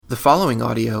The following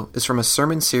audio is from a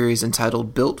sermon series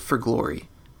entitled Built for Glory,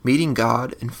 Meeting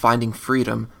God and Finding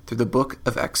Freedom Through the Book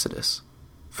of Exodus.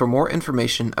 For more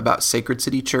information about Sacred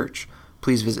City Church,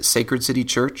 please visit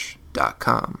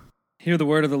sacredcitychurch.com. Hear the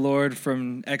word of the Lord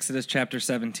from Exodus chapter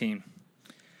 17.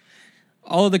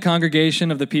 All of the congregation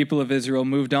of the people of Israel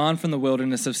moved on from the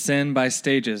wilderness of sin by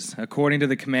stages, according to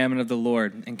the commandment of the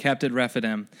Lord, and kept at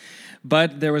Rephidim.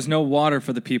 But there was no water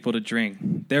for the people to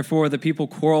drink. Therefore the people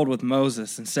quarreled with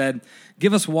Moses and said,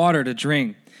 "Give us water to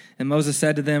drink." And Moses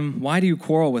said to them, "Why do you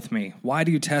quarrel with me? Why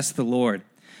do you test the Lord?"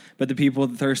 But the people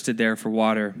thirsted there for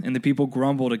water. And the people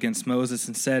grumbled against Moses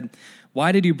and said,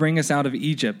 "Why did you bring us out of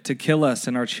Egypt to kill us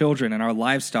and our children and our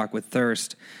livestock with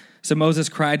thirst?" So Moses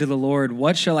cried to the Lord,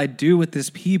 "What shall I do with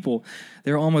this people?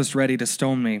 They're almost ready to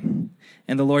stone me."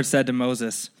 And the Lord said to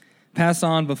Moses, "Pass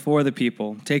on before the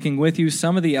people, taking with you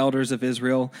some of the elders of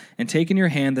Israel, and take in your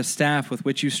hand the staff with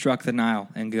which you struck the Nile,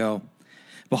 and go.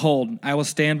 Behold, I will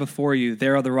stand before you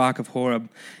there on the rock of Horeb,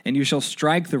 and you shall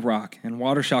strike the rock, and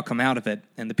water shall come out of it,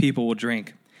 and the people will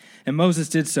drink." And Moses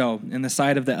did so in the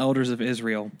sight of the elders of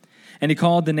Israel. And he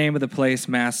called the name of the place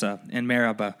Massah and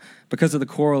Meribah, because of the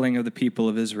quarreling of the people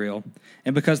of Israel,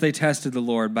 and because they tested the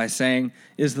Lord by saying,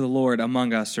 "Is the Lord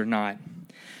among us or not?"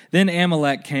 Then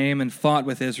Amalek came and fought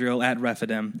with Israel at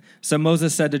Rephidim. So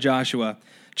Moses said to Joshua,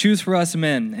 "Choose for us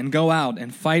men, and go out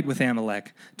and fight with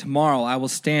Amalek. Tomorrow I will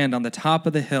stand on the top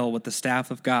of the hill with the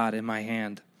staff of God in my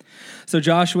hand." So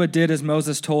Joshua did as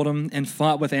Moses told him, and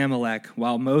fought with Amalek,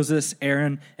 while Moses,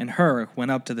 Aaron, and Hur went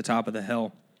up to the top of the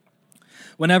hill.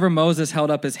 Whenever Moses held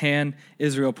up his hand,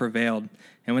 Israel prevailed,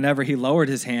 and whenever he lowered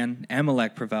his hand,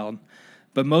 Amalek prevailed.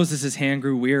 But Moses' hand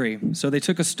grew weary, so they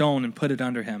took a stone and put it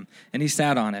under him, and he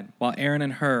sat on it, while Aaron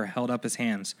and Hur held up his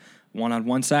hands, one on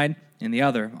one side and the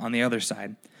other on the other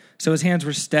side. So his hands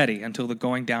were steady until the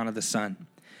going down of the sun.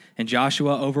 And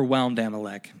Joshua overwhelmed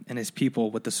Amalek and his people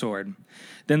with the sword.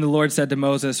 Then the Lord said to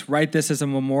Moses, "Write this as a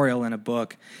memorial in a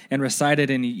book, and recite it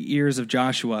in the ears of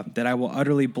Joshua, that I will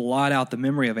utterly blot out the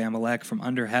memory of Amalek from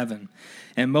under heaven."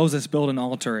 And Moses built an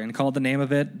altar and called the name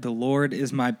of it, "The Lord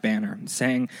is my banner,"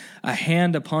 saying, "A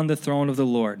hand upon the throne of the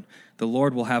Lord. The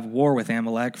Lord will have war with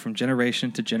Amalek from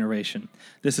generation to generation."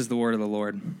 This is the word of the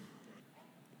Lord.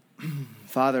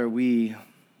 Father, we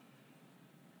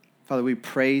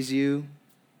praise you.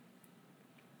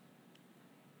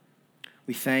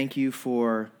 We thank you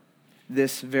for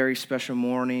this very special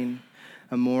morning,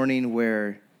 a morning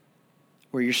where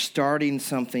you're starting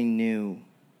something new.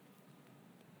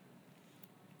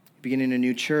 Beginning a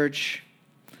new church.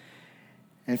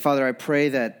 And Father, I pray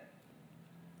that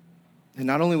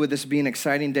not only would this be an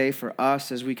exciting day for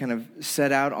us as we kind of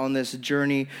set out on this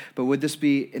journey, but would this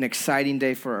be an exciting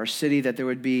day for our city, that there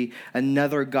would be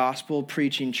another gospel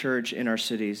preaching church in our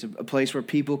cities, a place where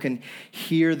people can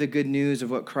hear the good news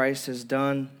of what Christ has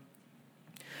done,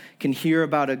 can hear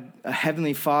about a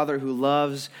heavenly Father who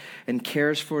loves and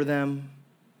cares for them,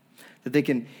 that they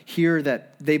can hear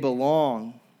that they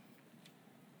belong,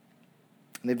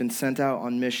 and they've been sent out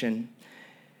on mission.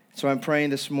 So I'm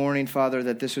praying this morning, Father,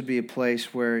 that this would be a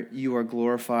place where you are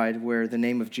glorified, where the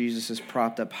name of Jesus is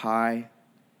propped up high.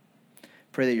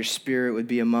 Pray that your Spirit would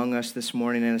be among us this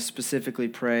morning, and I specifically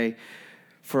pray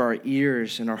for our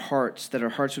ears and our hearts, that our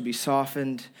hearts would be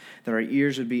softened, that our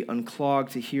ears would be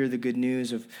unclogged to hear the good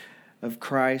news of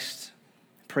Christ.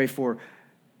 Pray for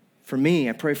me.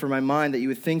 I pray for my mind, that you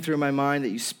would think through my mind, that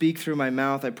you speak through my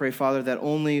mouth. I pray, Father, that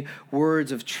only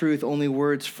words of truth, only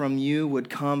words from you would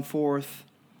come forth.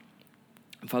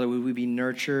 And Father, would we be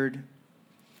nurtured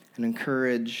and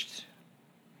encouraged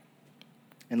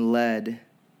and led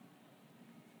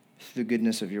through the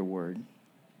goodness of your word.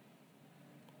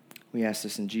 We ask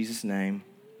this in Jesus' name.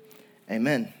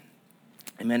 Amen.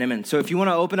 Amen, amen. So if you want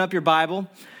to open up your Bible,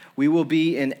 we will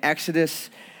be in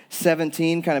Exodus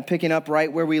 17, kind of picking up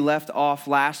right where we left off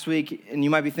last week. And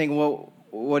you might be thinking, well,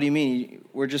 what do you mean?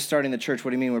 We're just starting the church.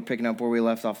 What do you mean we're picking up where we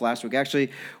left off last week?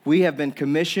 Actually, we have been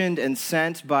commissioned and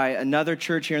sent by another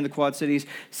church here in the Quad Cities,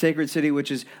 Sacred City, which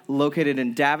is located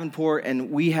in Davenport.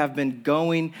 And we have been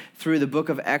going through the book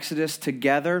of Exodus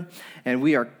together. And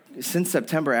we are, since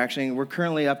September, actually, we're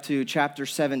currently up to chapter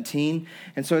 17.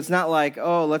 And so it's not like,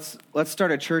 oh, let's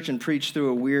start a church and preach through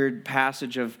a weird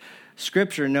passage of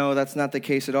Scripture. No, that's not the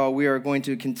case at all. We are going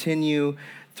to continue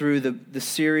through the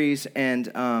series and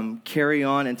carry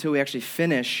on until we actually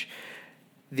finish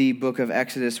the book of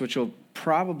Exodus, which will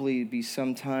probably be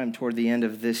sometime toward the end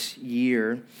of this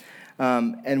year.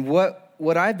 And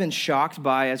what I've been shocked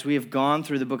by as we have gone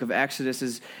through the book of Exodus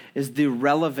is the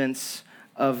relevance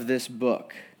of this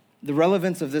book. The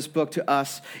relevance of this book to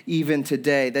us even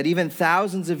today, that even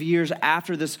thousands of years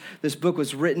after this book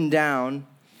was written down,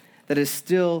 that is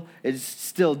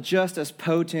still just as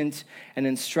potent and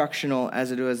instructional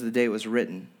as it was the day it was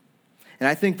written. And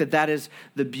I think that is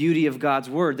the beauty of God's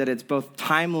word, that it's both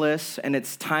timeless and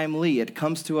it's timely. It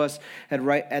comes to us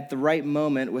at the right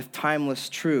moment with timeless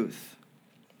truth.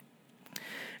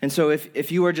 And so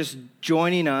if you are just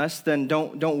joining us, then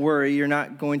don't worry. You're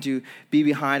not going to be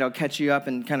behind. I'll catch you up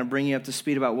and kind of bring you up to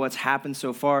speed about what's happened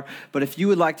so far. But if you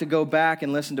would like to go back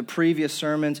and listen to previous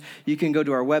sermons, you can go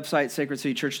to our website,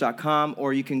 sacredcitychurch.com,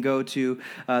 or you can go to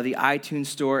the iTunes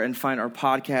store and find our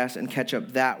podcast and catch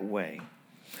up that way.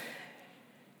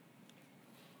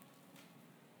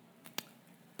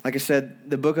 Like I said,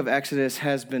 the book of Exodus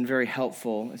has been very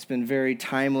helpful. It's been very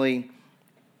timely.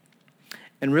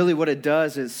 And really what it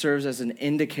does is serves as an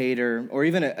indicator or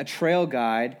even a trail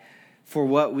guide for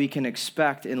what we can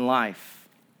expect in life.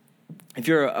 If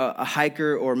you're a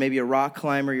hiker or maybe a rock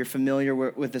climber, you're familiar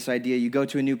with this idea. You go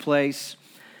to a new place,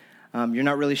 you're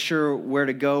not really sure where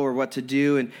to go or what to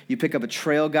do, and you pick up a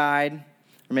trail guide.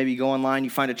 Or maybe you go online, you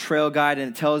find a trail guide,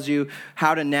 and it tells you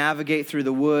how to navigate through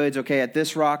the woods. Okay, at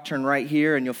this rock, turn right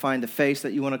here, and you'll find the face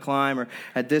that you want to climb. Or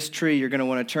at this tree, you're going to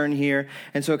want to turn here.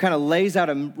 And so it kind of lays out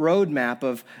a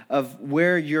roadmap of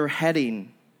where you're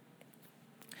heading.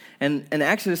 And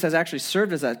Exodus has actually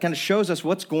served as that. It kind of shows us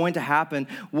what's going to happen,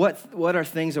 what are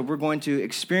things that we're going to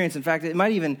experience. In fact, it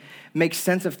might even make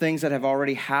sense of things that have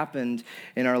already happened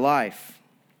in our life.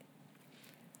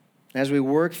 As we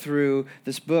work through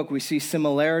this book, we see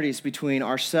similarities between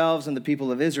ourselves and the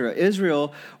people of Israel.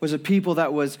 Israel was a people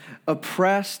that was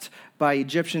oppressed by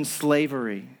Egyptian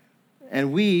slavery.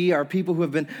 And we are people who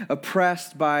have been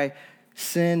oppressed by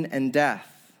sin and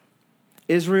death.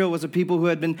 Israel was a people who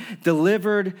had been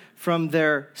delivered from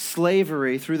their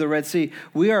slavery through the Red Sea.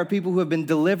 We are a people who have been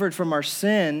delivered from our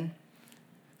sin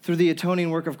through the atoning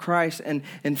work of Christ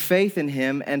and faith in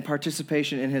him and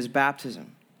participation in his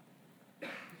baptism.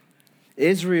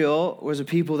 Israel was a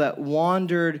people that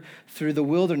wandered through the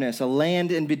wilderness, a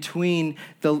land in between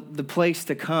the place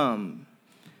to come.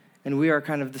 And we are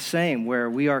kind of the same,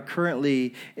 where we are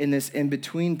currently in this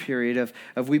in-between period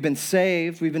of we've been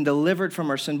saved, we've been delivered from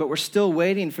our sin, but we're still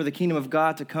waiting for the kingdom of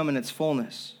God to come in its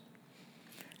fullness.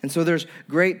 And so there's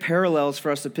great parallels for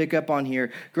us to pick up on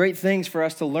here, great things for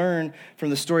us to learn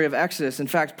from the story of Exodus. In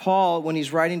fact, Paul, when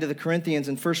he's writing to the Corinthians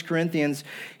in 1 Corinthians,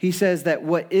 he says that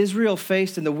what Israel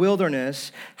faced in the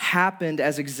wilderness happened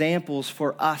as examples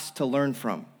for us to learn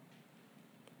from.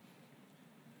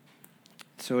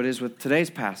 So it is with today's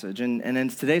passage. And in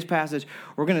today's passage,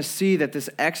 we're going to see that this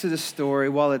Exodus story,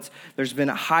 while there's been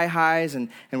high highs and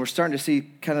we're starting to see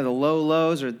kind of the low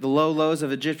lows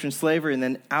of Egyptian slavery and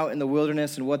then out in the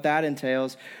wilderness and what that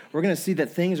entails, we're going to see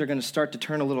that things are going to start to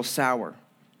turn a little sour.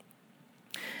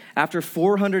 After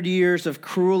 400 years of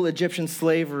cruel Egyptian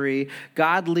slavery,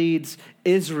 God leads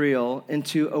Israel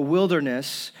into a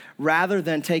wilderness rather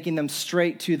than taking them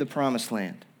straight to the promised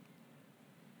land.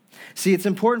 See, it's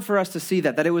important for us to see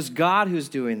that it was God who's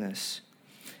doing this.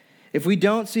 If we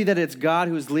don't see that it's God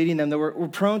who's leading them, then we're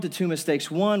prone to two mistakes.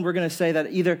 One, we're going to say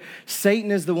that either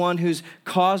Satan is the one who's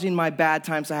causing my bad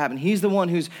times to happen. He's the one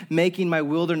who's making my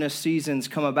wilderness seasons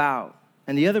come about.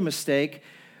 And the other mistake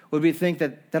would be to think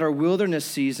that our wilderness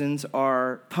seasons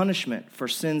are punishment for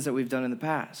sins that we've done in the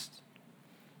past.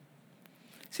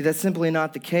 See, that's simply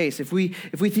not the case. If we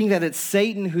think that it's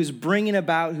Satan who's bringing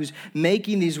about, who's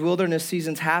making these wilderness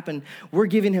seasons happen, we're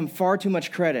giving him far too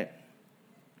much credit.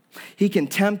 He can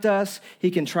tempt us.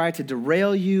 He can try to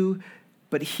derail you,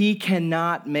 but he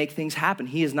cannot make things happen.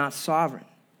 He is not sovereign.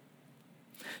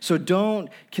 So don't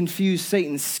confuse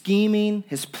Satan's scheming,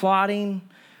 his plotting,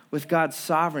 with God's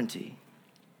sovereignty.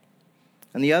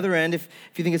 On the other end, if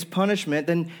you think it's punishment,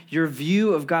 then your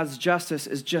view of God's justice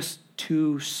is just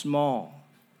too small.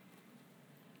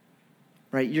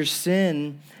 Right? Your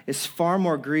sin is far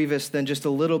more grievous than just a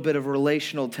little bit of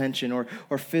relational tension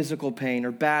or physical pain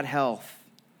or bad health.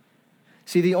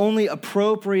 See, the only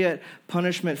appropriate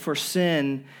punishment for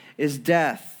sin is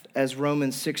death, as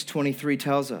Romans 6:23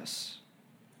 tells us.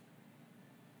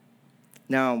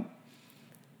 Now,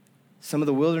 some of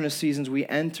the wilderness seasons we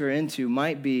enter into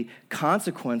might be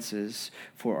consequences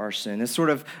for our sin. It's sort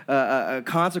of a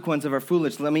consequence of our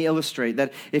foolishness. Let me illustrate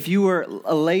that if you were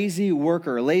a lazy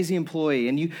worker, a lazy employee,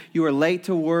 and you were late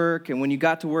to work, and when you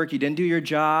got to work, you didn't do your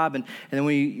job, and then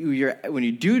when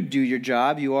you do your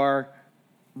job, you are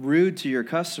rude to your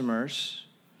customers.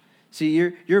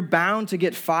 See, you're bound to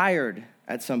get fired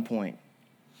at some point.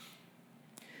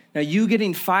 Now, you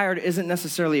getting fired isn't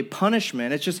necessarily a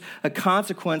punishment. It's just a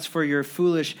consequence for your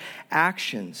foolish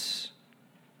actions.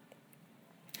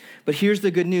 But here's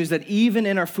the good news, that even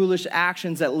in our foolish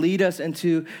actions that lead us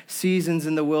into seasons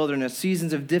in the wilderness,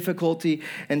 seasons of difficulty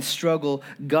and struggle,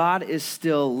 God is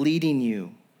still leading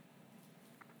you,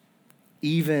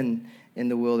 even in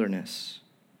the wilderness.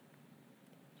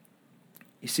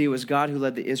 You see, it was God who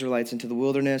led the Israelites into the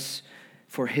wilderness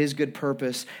for his good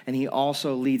purpose, and he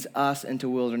also leads us into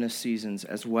wilderness seasons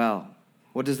as well.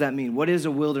 What does that mean? What is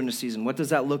a wilderness season? What does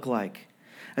that look like?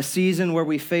 A season where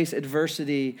we face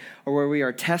adversity or where we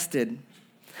are tested.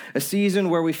 A season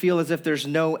where we feel as if there's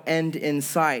no end in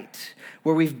sight,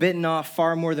 where we've bitten off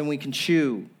far more than we can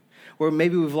chew, where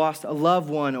maybe we've lost a loved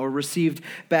one or received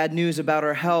bad news about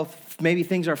our health. Maybe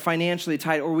things are financially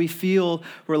tight, or we feel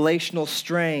relational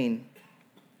strain.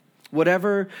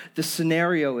 Whatever the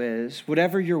scenario is,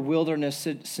 whatever your wilderness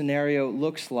scenario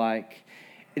looks like,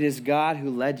 it is God who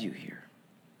led you here.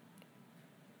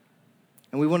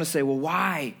 And we want to say, well,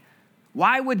 why?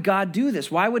 Why would God do this?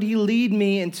 Why would he lead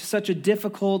me into such a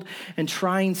difficult and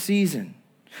trying season?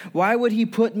 Why would he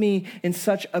put me in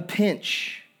such a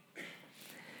pinch?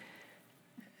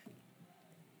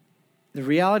 The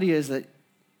reality is that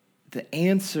the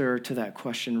answer to that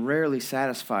question rarely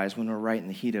satisfies when we're right in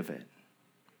the heat of it,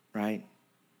 right?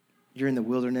 You're in the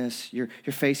wilderness, you're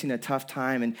facing a tough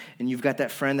time, and you've got that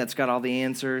friend that's got all the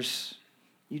answers.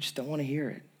 You just don't want to hear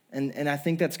it. And I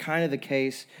think that's kind of the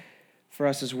case for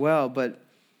us as well. But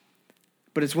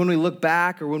it's when we look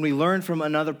back or when we learn from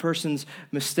another person's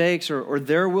mistakes or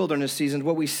their wilderness seasons,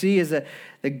 what we see is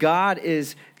that God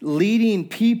is leading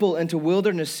people into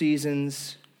wilderness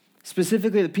seasons,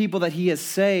 specifically the people that he has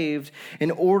saved,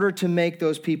 in order to make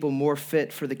those people more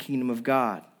fit for the kingdom of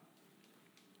God.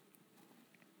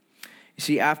 You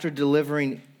see, after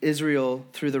delivering Israel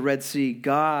through the Red Sea,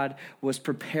 God was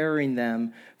preparing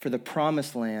them for the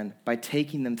promised land by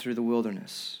taking them through the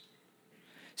wilderness.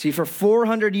 See, for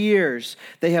 400 years,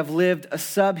 they have lived a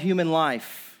subhuman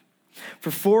life.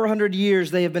 For 400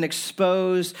 years, they have been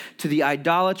exposed to the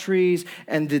idolatries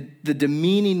and the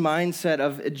demeaning mindset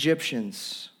of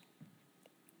Egyptians.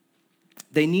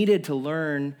 They needed to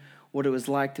learn what it was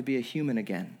like to be a human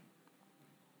again.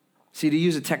 See, to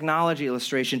use a technology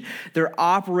illustration, their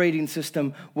operating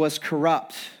system was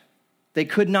corrupt. They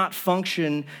could not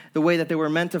function the way that they were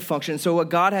meant to function. So what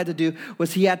God had to do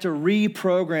was he had to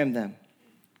reprogram them.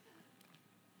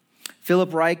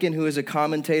 Philip Ryken, who is a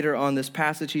commentator on this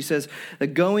passage, he says that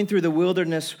going through the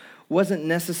wilderness wasn't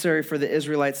necessary for the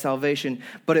Israelites' salvation,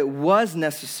 but it was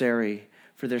necessary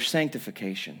for their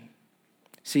sanctification.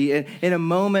 See, in a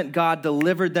moment, God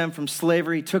delivered them from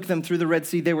slavery, took them through the Red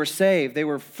Sea. They were saved, they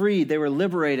were freed, they were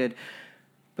liberated.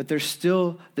 But there's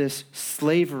still this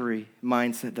slavery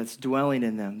mindset that's dwelling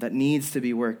in them that needs to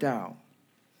be worked out.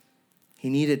 He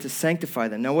needed to sanctify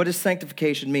them. Now, what does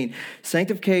sanctification mean?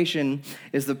 Sanctification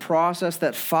is the process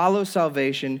that follows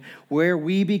salvation where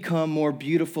we become more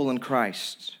beautiful in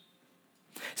Christ.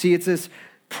 See, it's this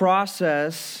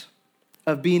process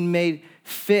of being made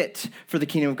fit for the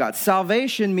kingdom of God.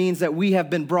 Salvation means that we have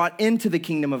been brought into the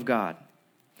kingdom of God.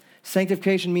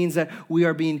 Sanctification means that we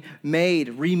are being made,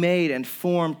 remade, and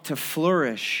formed to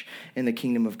flourish in the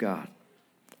kingdom of God.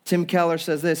 Tim Keller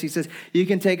says this. He says, you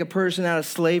can take a person out of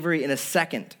slavery in a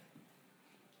second,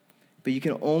 but you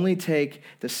can only take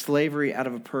the slavery out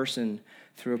of a person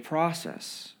through a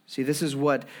process. See, this is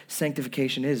what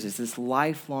sanctification is this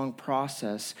lifelong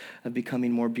process of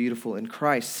becoming more beautiful in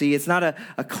Christ. See, it's not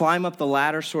a climb up the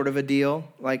ladder sort of a deal,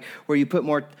 like where you put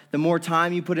the more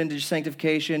time you put into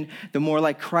sanctification, the more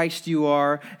like Christ you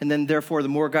are, and then therefore the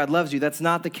more God loves you. That's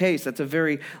not the case. That's a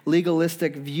very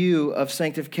legalistic view of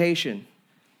sanctification.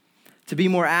 To be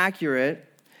more accurate,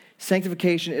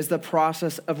 sanctification is the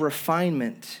process of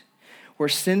refinement, where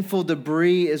sinful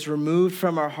debris is removed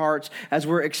from our hearts as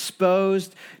we're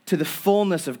exposed to the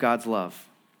fullness of God's love.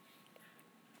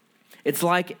 It's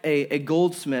like a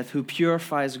goldsmith who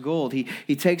purifies gold.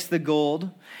 He takes the gold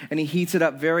and he heats it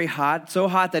up very hot, so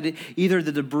hot that either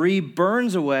the debris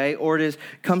burns away or it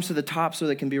comes to the top so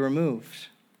that it can be removed.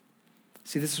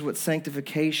 See, this is what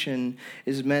sanctification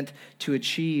is meant to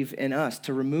achieve in us,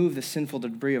 to remove the sinful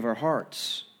debris of our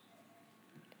hearts.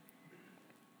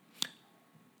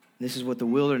 This is what the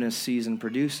wilderness season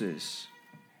produces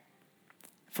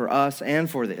for us and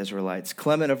for the Israelites.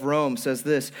 Clement of Rome says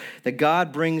this, that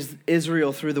God brings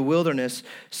Israel through the wilderness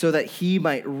so that he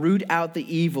might root out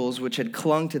the evils which had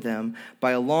clung to them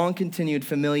by a long continued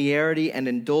familiarity and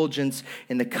indulgence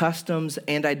in the customs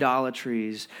and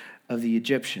idolatries of the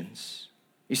Egyptians.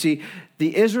 You see,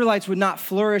 the Israelites would not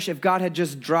flourish if God had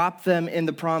just dropped them in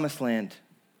the promised land.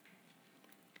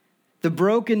 The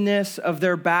brokenness of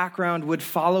their background would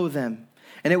follow them,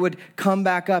 And it would come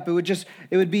back up. It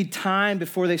would be time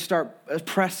before they start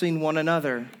oppressing one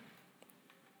another.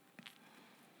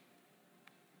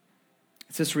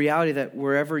 It's this reality that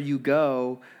wherever you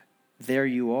go, there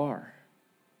you are.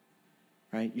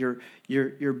 Right?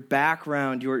 Your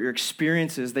background, your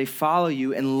experiences, they follow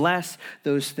you unless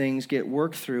those things get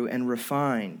worked through and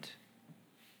refined.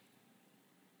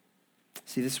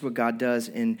 See, this is what God does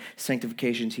in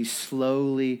sanctification. He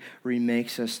slowly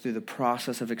remakes us through the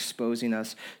process of exposing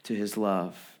us to his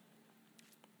love.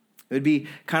 It would be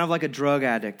kind of like a drug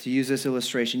addict, to use this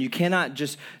illustration. You cannot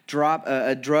just drop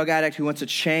a drug addict who wants to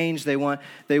change. They want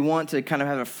to kind of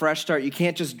have a fresh start. You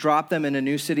can't just drop them in a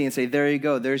new city and say, there you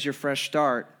go, there's your fresh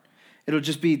start. It'll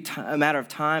just be a matter of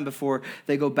time before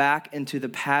they go back into the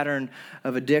pattern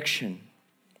of addiction.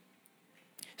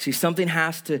 See, something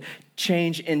has to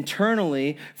change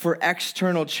internally for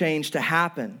external change to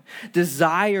happen.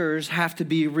 Desires have to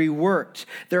be reworked.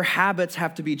 Their habits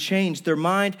have to be changed. Their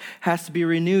mind has to be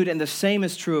renewed, and the same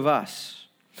is true of us.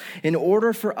 In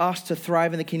order for us to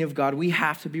thrive in the kingdom of God, we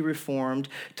have to be reformed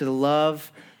to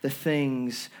love the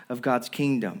things of God's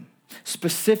kingdom.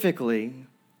 Specifically,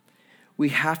 we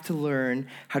have to learn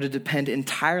how to depend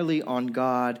entirely on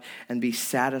God and be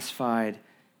satisfied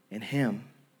in him.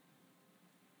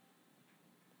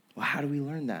 Well, how do we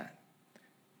learn that?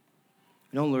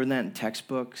 We don't learn that in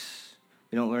textbooks.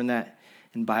 We don't learn that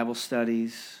in Bible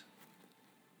studies.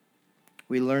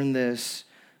 We learn this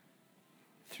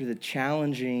through the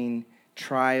challenging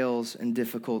trials and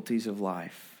difficulties of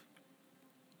life.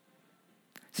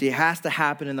 See, it has to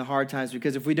happen in the hard times,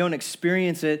 because if we don't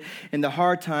experience it in the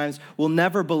hard times, we'll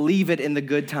never believe it in the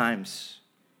good times.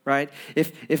 Right?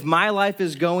 If my life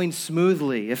is going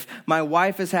smoothly, if my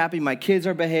wife is happy, my kids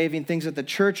are behaving, things at the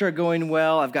church are going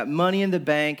well, I've got money in the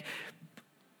bank,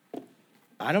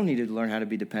 I don't need to learn how to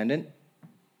be dependent.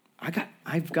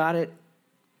 I've got it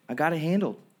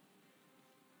handled.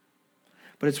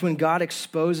 But it's when God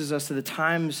exposes us to the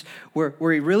times where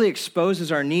he really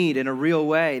exposes our need in a real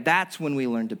way, that's when we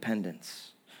learn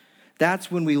dependence.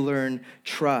 That's when we learn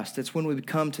trust. It's when we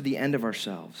come to the end of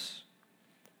ourselves.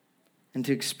 And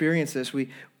to experience this, we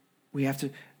have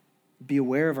to be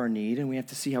aware of our need, and we have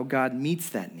to see how God meets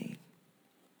that need.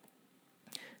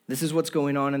 This is what's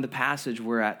going on in the passage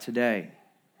we're at today.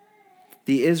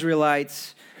 The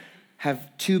Israelites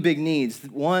have two big needs.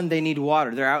 One, they need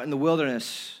water. They're out in the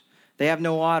wilderness. They have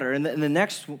no water. And the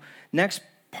next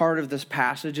part of this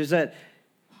passage is that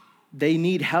they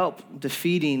need help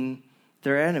defeating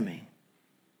their enemy.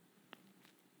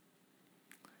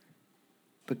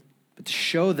 But to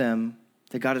show them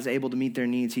that God is able to meet their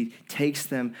needs, he takes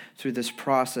them through this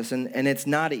process. And it's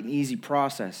not an easy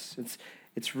process.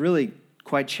 It's really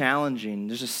quite challenging.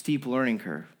 There's a steep learning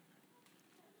curve.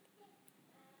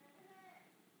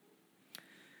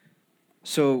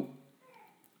 So,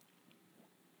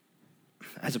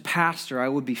 as a pastor, I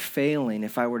would be failing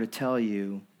if I were to tell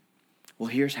you, well,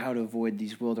 here's how to avoid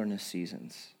these wilderness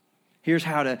seasons. Here's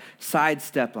how to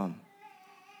sidestep them.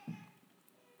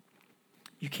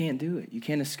 You can't do it. You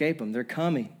can't escape them. They're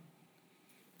coming.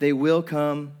 They will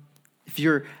come. If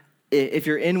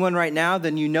you're in one right now,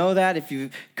 then you know that. If you're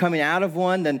coming out of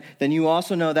one, then you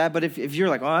also know that. But if you're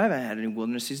like, oh, I haven't had any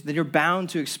wilderness season, then you're bound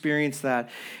to experience that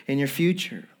in your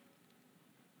future.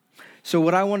 So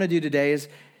what I want to do today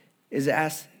is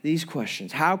ask these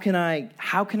questions. How can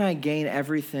I gain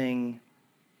everything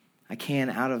I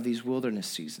can out of these wilderness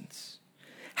seasons?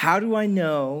 How do I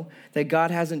know that God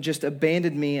hasn't just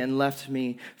abandoned me and left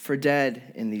me for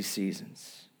dead in these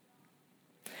seasons?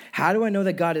 How do I know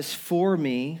that God is for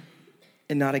me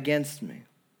and not against me?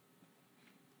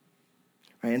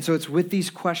 Right? And so it's with these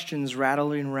questions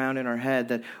rattling around in our head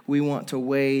that we want to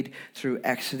wade through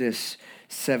Exodus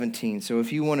 17. So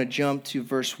if you want to jump to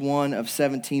verse 1 of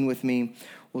 17 with me,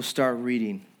 we'll start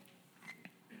reading.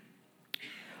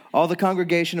 All the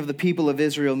congregation of the people of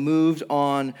Israel moved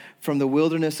on from the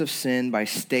wilderness of sin by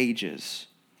stages.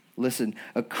 Listen,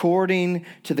 according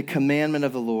to the commandment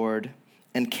of the Lord,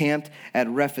 and camped at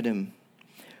Rephidim.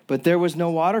 But there was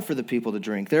no water for the people to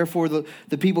drink. Therefore,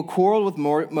 the people quarreled with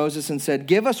Moses and said,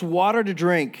 give us water to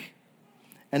drink.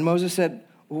 And Moses said,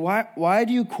 why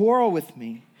do you quarrel with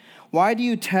me? Why do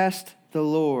you test the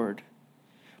Lord?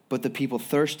 But the people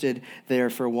thirsted there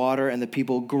for water, and the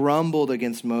people grumbled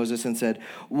against Moses and said,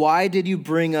 why did you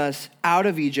bring us out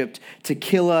of Egypt to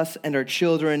kill us and our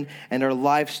children and our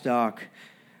livestock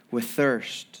with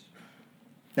thirst?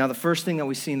 Now, the first thing that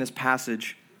we see in this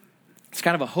passage, it's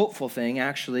kind of a hopeful thing,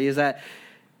 actually, is that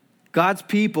God's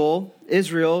people,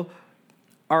 Israel,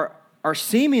 are are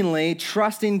seemingly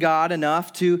trusting God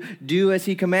enough to do as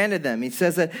he commanded them. He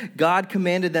says that God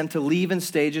commanded them to leave in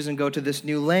stages and go to this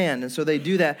new land. And so they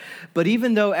do that. But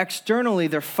even though externally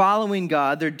they're following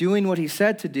God, they're doing what he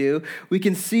said to do, we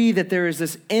can see that there is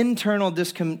this internal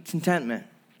discontentment.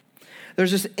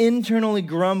 There's this internally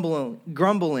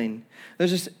grumbling.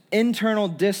 There's this internal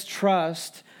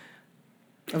distrust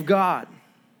of God.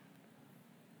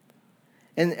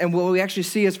 And what we actually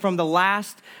see is from the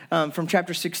last, from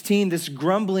chapter 16, this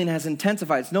grumbling has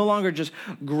intensified. It's no longer just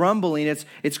grumbling,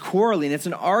 it's quarreling, it's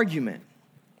an argument.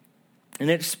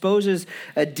 And it exposes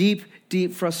a deep,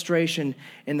 deep frustration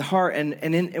in the heart. And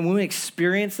when we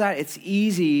experience that, it's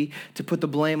easy to put the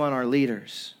blame on our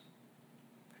leaders.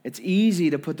 It's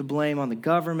easy to put the blame on the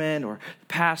government or the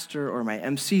pastor or my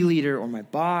MC leader or my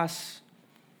boss.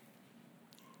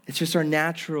 It's just our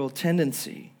natural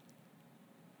tendency.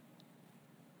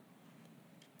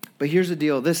 But here's the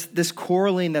deal. This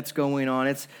quarreling that's going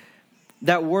on,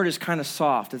 that word is kind of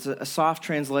soft. It's a soft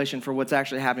translation for what's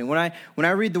actually happening. When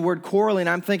I read the word quarreling,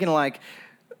 I'm thinking like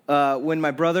when my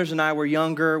brothers and I were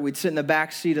younger, we'd sit in the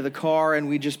back seat of the car and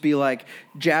we'd just be like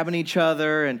jabbing each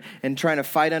other and trying to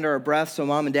fight under our breath so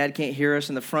mom and dad can't hear us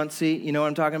in the front seat. You know what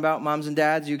I'm talking about? Moms and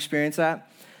dads, you experience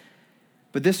that?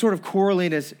 But this sort of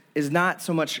quarreling is not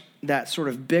so much that sort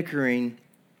of bickering.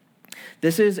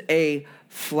 This is a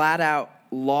flat-out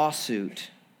lawsuit.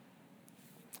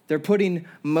 They're putting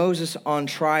Moses on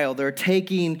trial. They're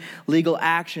taking legal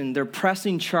action. They're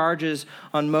pressing charges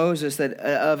on Moses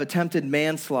of attempted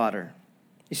manslaughter.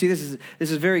 You see, this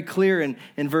is very clear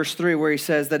in verse 3 where he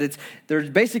says that they're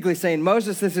basically saying,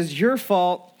 Moses, this is your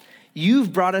fault.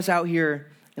 You've brought us out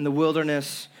here in the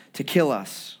wilderness to kill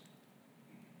us.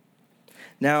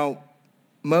 Now,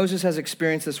 Moses has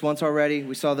experienced this once already.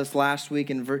 We saw this last week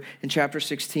in chapter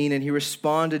 16, and he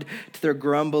responded to their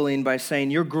grumbling by saying,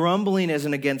 your grumbling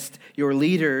isn't against your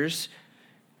leaders,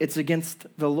 it's against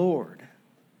the Lord.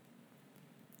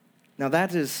 Now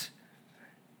that's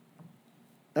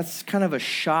kind of a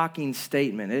shocking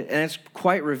statement, and it's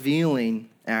quite revealing,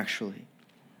 actually.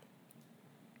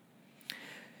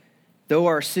 Though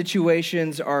our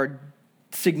situations are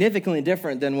significantly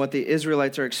different than what the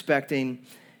Israelites are expecting,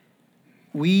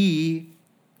 we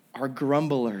are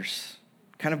grumblers,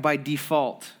 kind of by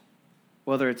default,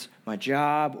 whether it's my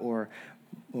job or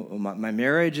my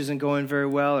marriage isn't going very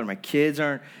well or my kids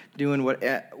aren't doing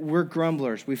we're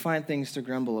grumblers. We find things to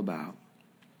grumble about.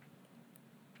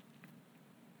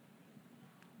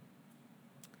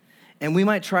 And we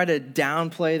might try to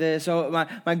downplay this. Oh,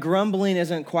 my grumbling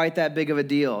isn't quite that big of a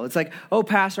deal. It's like, oh,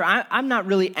 Pastor, I'm not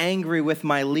really angry with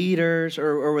my leaders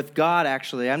or with God,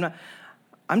 actually. I'm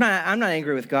not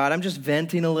angry with God. I'm just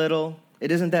venting a little.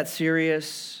 It isn't that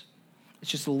serious. It's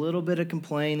just a little bit of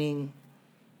complaining.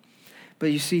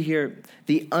 But you see here,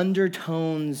 the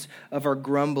undertones of our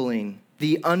grumbling,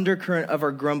 the undercurrent of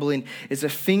our grumbling is a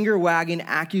finger-wagging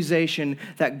accusation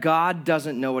that God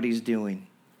doesn't know what he's doing.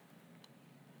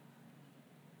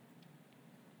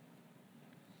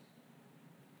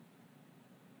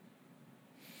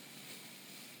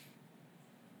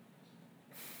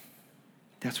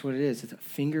 That's what it is. It's a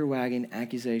finger-wagging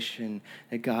accusation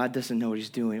that God doesn't know what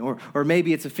he's doing. Or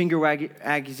maybe it's a finger-wagging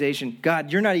accusation,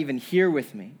 God, you're not even here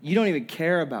with me. You don't even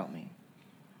care about me.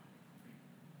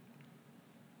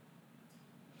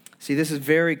 See, this is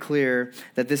very clear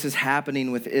that this is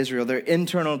happening with Israel. Their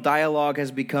internal dialogue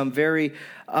has become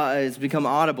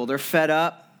audible. They're fed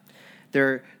up.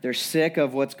 They're sick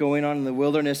of what's going on in the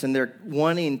wilderness, and they're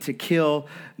wanting to kill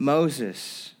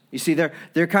Moses. You see,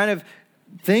 they're kind of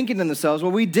thinking to themselves,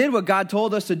 well, we did what God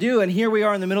told us to do, and here we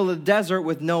are in the middle of the desert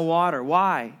with no water.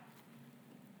 Why?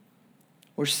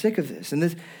 We're sick of this. And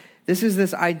this is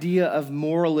this idea of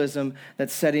moralism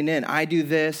that's setting in. I do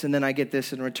this, and then I get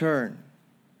this in return.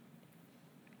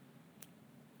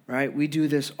 Right? We do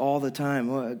this all the time.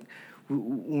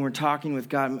 When we're talking with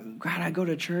God, God, I go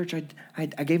to church. I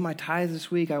gave my tithe this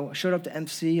week. I showed up to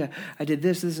MC. I did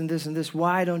this, and this.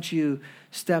 Why don't you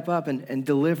step up and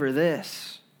deliver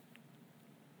this?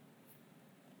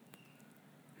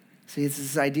 See, it's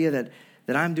this idea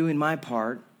that I'm doing my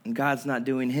part and God's not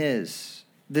doing his.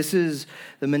 This is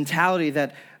the mentality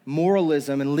that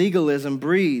moralism and legalism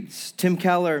breeds. Tim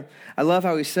Keller, I love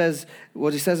how he says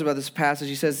about this passage.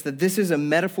 He says that this is a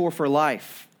metaphor for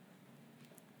life.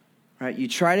 Right? You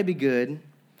try to be good,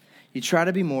 you try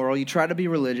to be moral, you try to be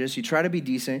religious, you try to be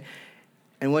decent,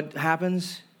 and what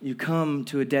happens? You come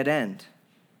to a dead end.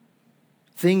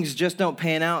 Things just don't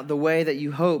pan out the way that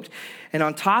you hoped. And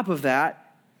on top of that,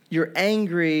 you're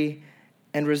angry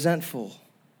and resentful.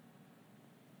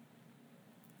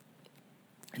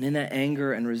 And in that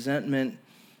anger and resentment,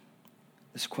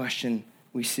 This question,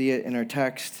 we see it in our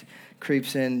text,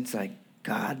 creeps in. It's like,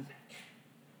 God,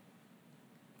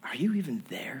 are you even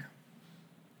there?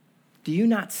 Do you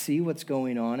not see what's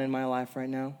going on in my life right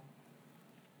now?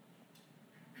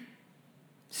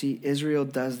 See, Israel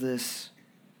does this.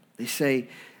 They say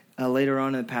later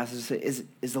on in the passage, they say,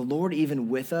 is the Lord even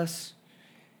with us?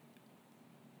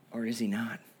 Or is he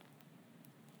not?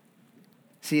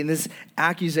 See, in this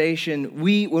accusation,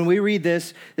 when we read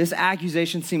this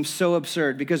accusation seems so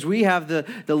absurd because we have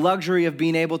the luxury of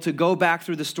being able to go back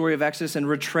through the story of Exodus and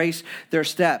retrace their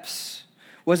steps.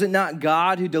 Was it not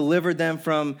God who delivered them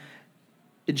from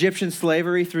Egyptian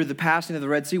slavery through the passing of the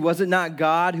Red Sea? Was it not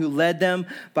God who led them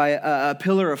by a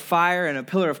pillar of fire and a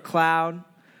pillar of cloud?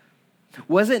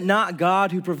 Was it not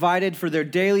God who provided for their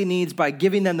daily needs by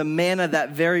giving them the manna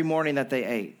that very morning that they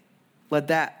ate? Let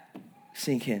that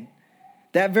sink in.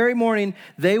 That very morning,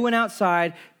 they went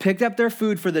outside, picked up their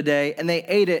food for the day, and they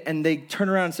ate it, and they turned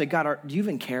around and said, God, do you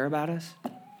even care about us?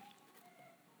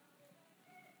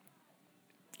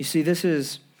 You see, this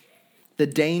is the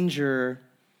danger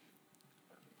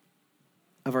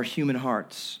of our human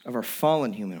hearts, of our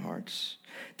fallen human hearts,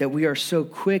 that we are so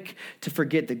quick to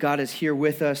forget that God is here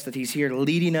with us, that he's here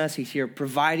leading us, he's here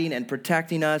providing and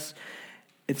protecting us.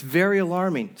 It's very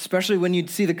alarming, especially when you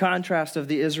see the contrast of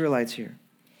the Israelites here.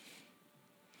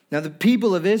 Now, the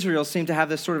people of Israel seem to have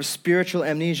this sort of spiritual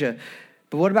amnesia.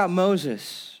 But what about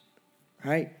Moses,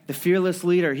 right? The fearless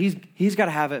leader. He's got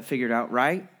to have it figured out,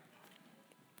 right?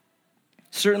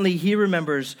 Certainly, he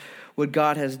remembers what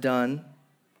God has done.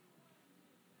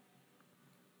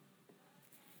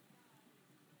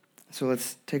 So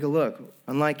let's take a look.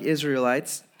 Unlike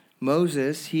Israelites,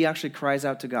 Moses, he actually cries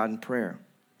out to God in prayer.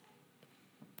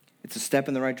 It's a step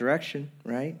in the right direction,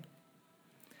 right?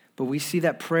 But we see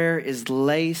that prayer is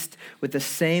laced with the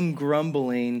same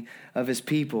grumbling of his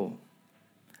people.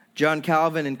 John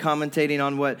Calvin, in commentating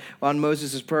on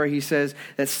Moses' prayer, he says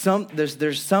that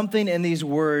there's something in these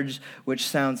words which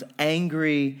sounds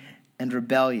angry and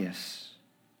rebellious.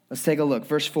 Let's take a look.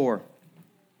 Verse 4.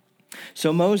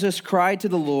 So Moses cried to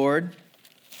the Lord,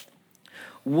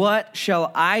 "What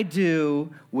shall I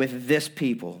do with this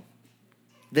people?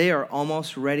 They are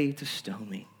almost ready to stone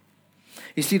me."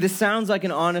 You see, this sounds like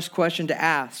an honest question to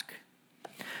ask.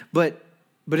 But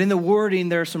in the wording,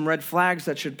 there are some red flags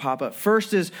that should pop up.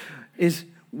 First is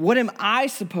what am I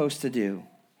supposed to do?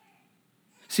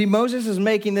 See, Moses is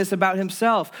making this about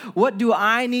himself. What do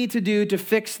I need to do to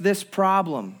fix this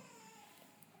problem?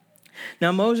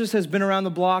 Now, Moses has been around the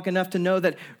block enough to know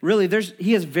that really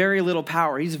he has very little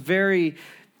power. He's very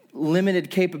limited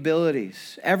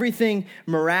capabilities. Everything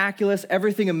miraculous,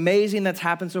 everything amazing that's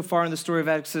happened so far in the story of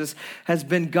Exodus has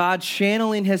been God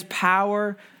channeling his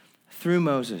power through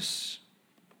Moses.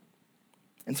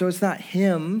 And so it's not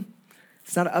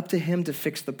up to him to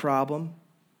fix the problem.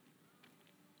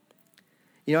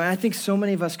 You know, and I think so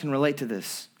many of us can relate to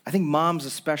this. I think moms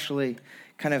especially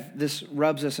this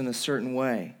rubs us in a certain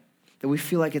way. That we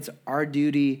feel like it's our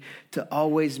duty to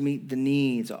always meet the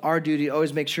needs, our duty to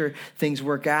always make sure things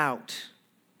work out.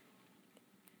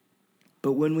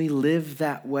 But when we live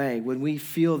that way, when we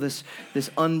feel this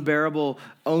unbearable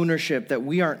ownership that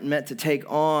we aren't meant to take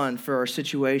on for our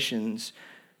situations,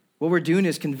 what we're doing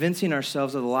is convincing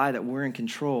ourselves of the lie that we're in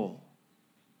control.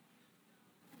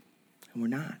 And we're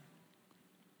not.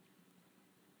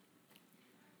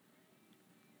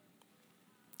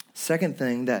 Second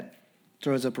thing that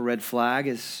throws up a red flag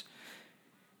is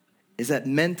that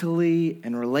mentally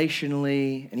and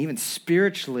relationally and even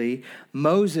spiritually,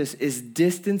 Moses is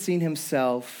distancing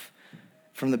himself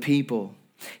from the people.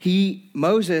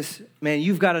 Moses, man,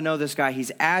 you've got to know this guy.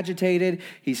 He's agitated,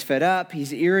 he's fed up,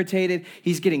 he's irritated,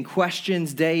 he's getting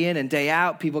questions day in and day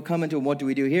out. People coming to him, what do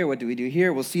we do here? What do we do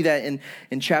here? We'll see that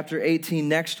in chapter 18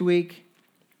 next week.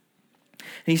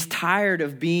 And he's tired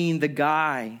of being the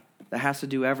guy that has to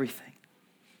do everything.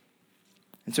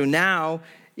 And so now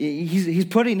he's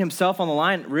putting himself on the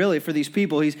line really for these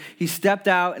people. He's stepped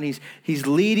out and he's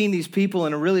leading these people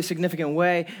in a really significant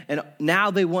way. And now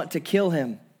they want to kill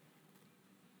him.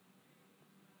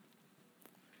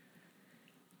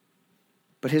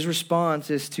 But his response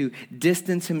is to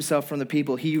distance himself from the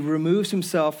people. He removes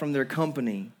himself from their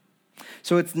company.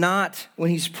 So it's not,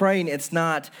 when he's praying, it's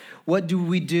not, what do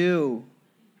we do?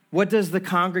 What does the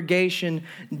congregation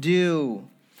do?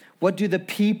 What do the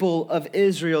people of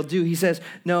Israel do? He says,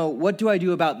 no, what do I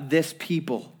do about this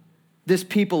people? This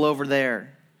people over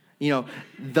there. You know,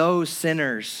 those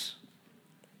sinners.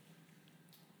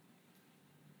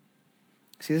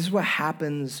 See, this is what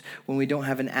happens when we don't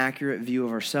have an accurate view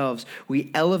of ourselves. We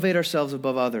elevate ourselves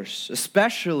above others,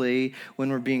 especially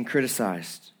when we're being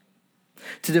criticized.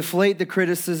 To deflate the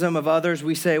criticism of others,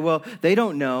 we say, well, they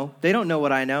don't know. They don't know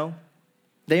what I know.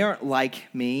 They aren't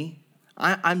like me.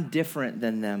 I'm different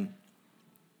than them.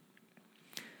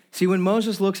 See, when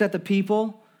Moses looks at the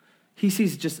people, he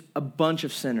sees just a bunch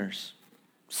of sinners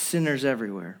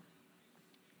everywhere.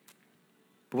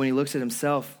 But when he looks at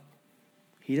himself,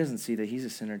 he doesn't see that he's a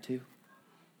sinner too.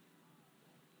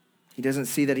 He doesn't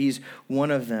see that he's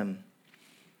one of them.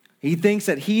 He thinks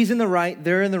that he's in the right,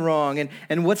 they're in the wrong.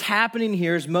 And what's happening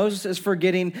here is Moses is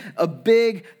forgetting a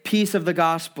big piece of the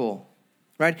gospel,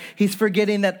 right? He's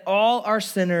forgetting that all are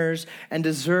sinners and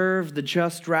deserve the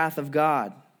just wrath of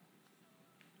God.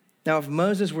 Now, if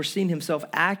Moses were seeing himself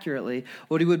accurately,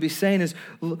 what he would be saying is,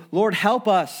 Lord, help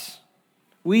us.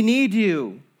 We need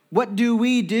you. What do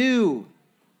we do?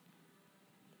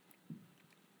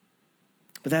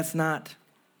 But that's not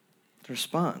the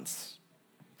response.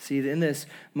 See, in this,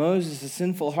 Moses'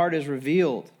 sinful heart is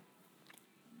revealed.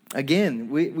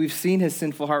 Again, we've seen his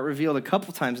sinful heart revealed a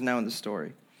couple times now in the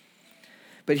story.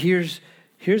 But here's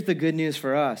the good news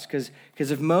for us, because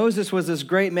if Moses was this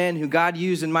great man who God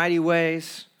used in mighty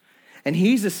ways, and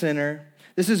he's a sinner,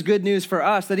 this is good news for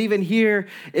us, that even here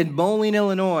in Moline,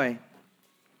 Illinois,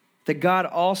 that God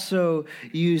also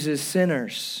uses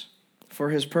sinners for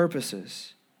his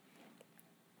purposes.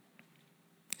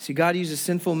 See, God uses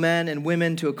sinful men and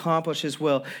women to accomplish his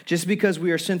will. Just because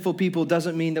we are sinful people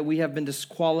doesn't mean that we have been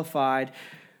disqualified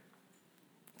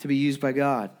to be used by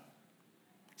God.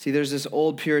 See, there's this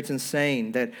old Puritan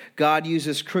saying that God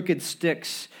uses crooked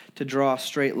sticks to draw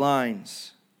straight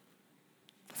lines.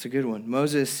 That's a good one.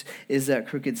 Moses is that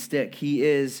crooked stick.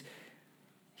 He's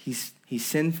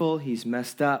sinful, he's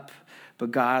messed up, but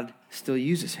God still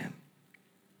uses him.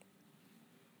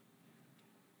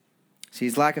 See,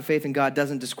 his lack of faith in God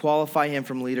doesn't disqualify him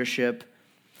from leadership.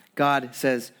 God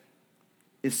says,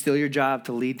 it's still your job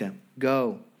to lead them.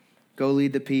 Go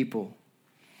lead the people.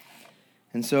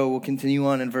 And so we'll continue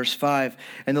on in verse 5.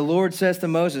 And the Lord says to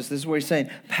Moses, this is what he's saying,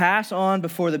 pass on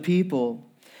before the people,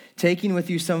 taking with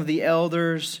you some of the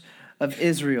elders of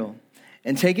Israel,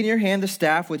 and take in your hand the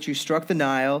staff which you struck the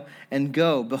Nile, and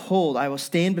go, behold, I will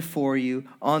stand before you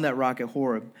on that rock at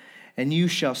Horeb, and you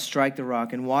shall strike the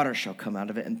rock, and water shall come out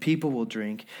of it, and people will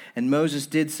drink. And Moses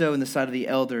did so in the sight of the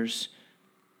elders,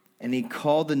 and he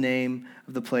called the name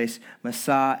of the place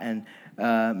Massah and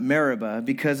Meribah,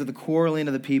 because of the quarreling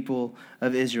of the people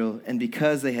of Israel, and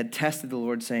because they had tested the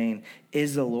Lord, saying,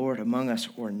 is the Lord among us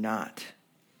or not?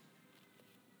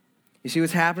 You see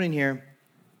what's happening here?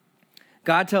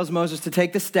 God tells Moses to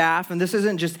take the staff, and this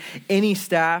isn't just any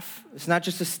staff. It's not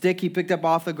just a stick he picked up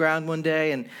off the ground one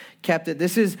day and kept it.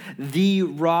 This is the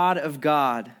rod of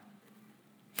God.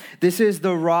 This is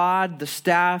the rod, the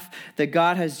staff that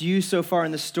God has used so far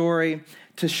in the story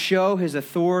to show his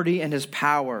authority and his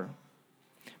power.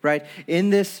 Right?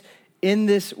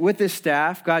 With this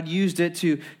staff, God used it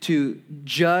to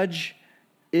judge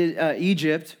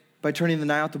Egypt by turning the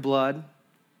Nile to blood.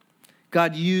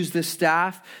 God used this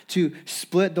staff to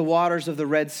split the waters of the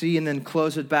Red Sea and then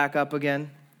close it back up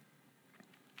again.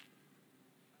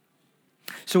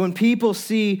 So when people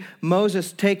see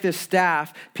Moses take this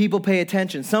staff, people pay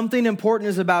attention. Something important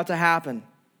is about to happen.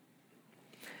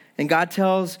 And God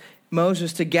tells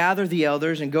Moses to gather the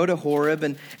elders and go to Horeb,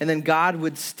 and then God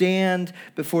would stand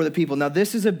before the people. Now,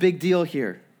 this is a big deal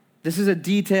here. This is a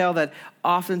detail that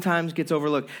oftentimes gets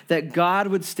overlooked, that God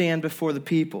would stand before the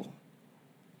people.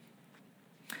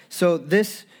 So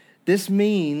this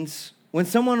means when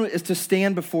someone is to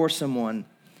stand before someone,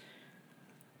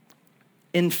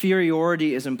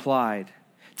 inferiority is implied.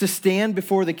 To stand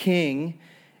before the king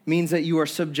means that you are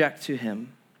subject to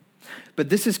him. But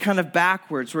this is kind of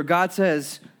backwards, where God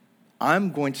says,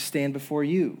 I'm going to stand before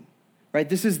you. Right?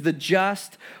 This is the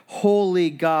just, holy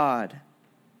God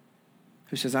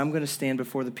who says, I'm going to stand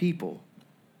before the people.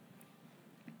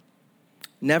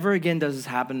 Never again does this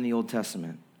happen in the Old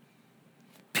Testament.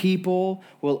 People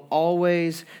will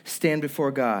always stand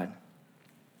before God.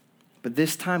 But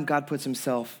this time, God puts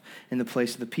himself in the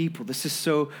place of the people. This is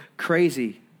so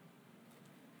crazy.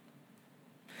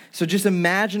 So just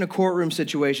imagine a courtroom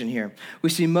situation here. We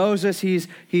see Moses, he's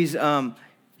on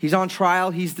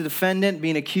trial. He's the defendant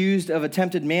being accused of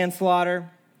attempted manslaughter.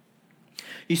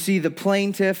 You see the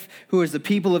plaintiff, who is the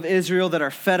people of Israel that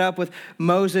are fed up with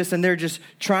Moses, and they're just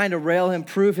trying to rail him,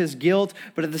 prove his guilt.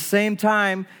 But at the same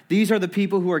time, these are the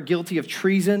people who are guilty of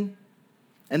treason.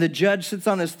 And the judge sits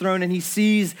on his throne, and he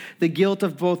sees the guilt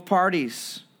of both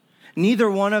parties. Neither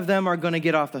one of them are going to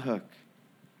get off the hook.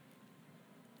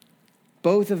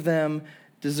 Both of them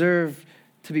deserve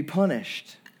to be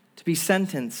punished, to be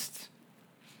sentenced.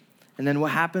 And then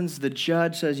what happens? The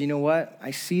judge says, you know what?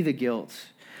 I see the guilt.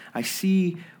 I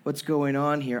see what's going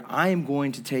on here. I am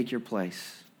going to take your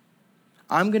place.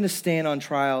 I'm going to stand on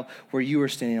trial where you are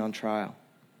standing on trial.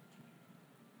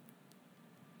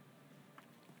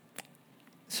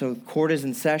 So court is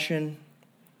in session.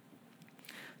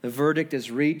 The verdict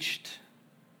is reached.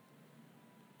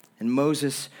 And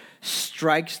Moses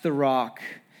strikes the rock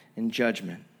in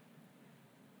judgment.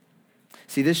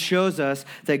 See, this shows us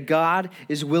that God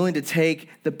is willing to take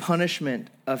the punishment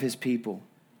of his people.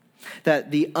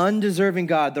 That the undeserving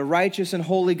God, the righteous and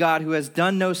holy God who has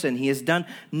done no sin, he has done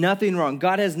nothing wrong.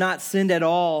 God has not sinned at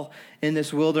all in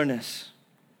this wilderness.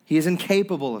 He is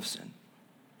incapable of sin.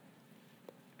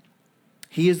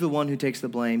 He is the one who takes the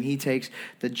blame. He takes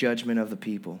the judgment of the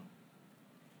people.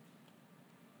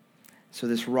 So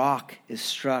this rock is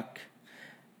struck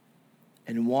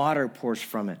and water pours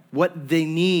from it. What they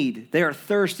need, they are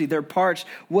thirsty, they're parched.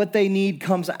 What they need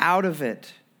comes out of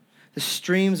it. The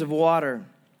streams of water.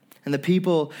 And the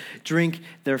people drink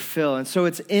their fill. And so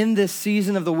it's in this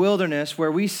season of the wilderness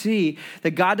where we see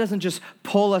that God doesn't just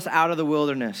pull us out of the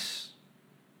wilderness.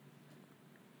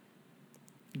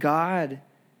 God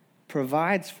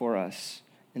provides for us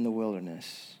in the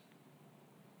wilderness.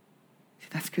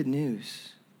 That's good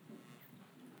news.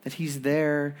 That he's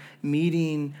there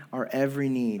meeting our every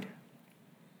need.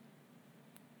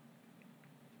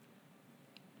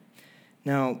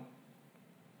 Now,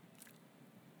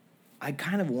 I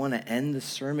kind of want to end the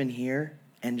sermon here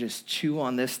and just chew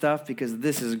on this stuff because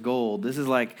this is gold. This is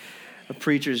like a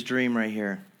preacher's dream right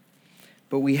here.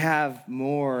 But we have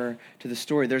more to the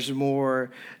story. There's more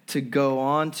to go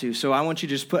on to. So I want you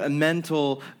to just put a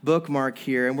mental bookmark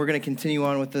here, and we're going to continue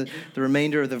on with the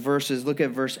remainder of the verses. Look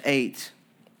at verse 8.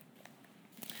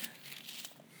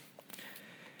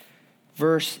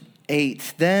 Verse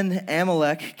 8, then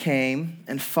Amalek came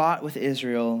and fought with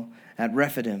Israel at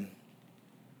Rephidim.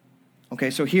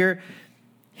 Okay, so here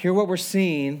what we're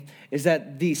seeing is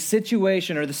that the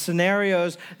situation or the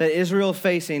scenarios that Israel is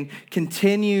facing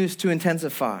continues to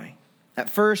intensify. At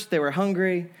first, they were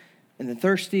hungry and then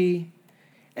thirsty,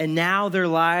 and now their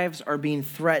lives are being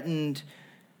threatened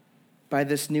by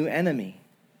this new enemy.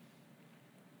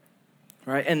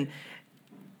 Right? And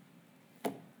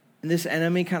this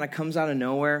enemy kind of comes out of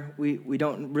nowhere. We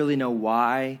don't really know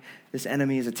why this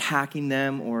enemy is attacking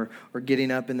them or getting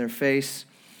up in their face.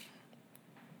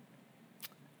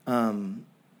 But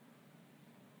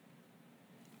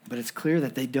it's clear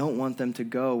that they don't want them to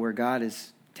go where God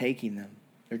is taking them.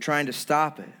 They're trying to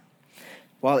stop it.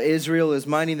 While Israel is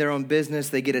minding their own business,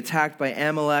 they get attacked by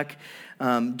Amalek.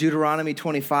 Deuteronomy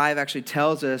 25 actually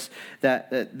tells us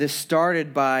that this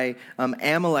started by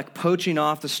Amalek poaching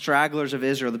off the stragglers of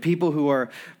Israel, the people who are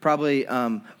probably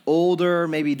older,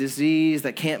 maybe diseased,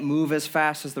 that can't move as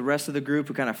fast as the rest of the group,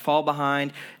 who kind of fall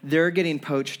behind. They're getting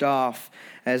poached off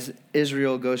as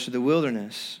Israel goes through the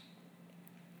wilderness.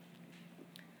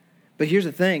 But here's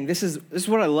the thing. This is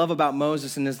what I love about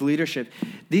Moses and his leadership.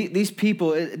 These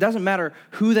people, it doesn't matter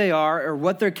who they are or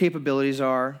what their capabilities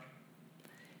are.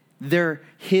 They're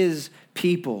his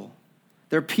people.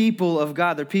 They're people of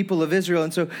God. They're people of Israel.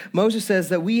 And so Moses says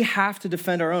that we have to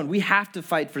defend our own. We have to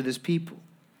fight for this people.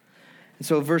 And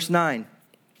so verse 9.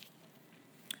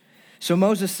 So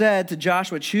Moses said to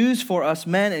Joshua, choose for us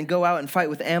men and go out and fight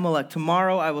with Amalek.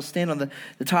 Tomorrow I will stand on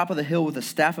the top of the hill with the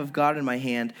staff of God in my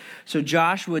hand. So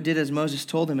Joshua did as Moses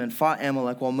told him and fought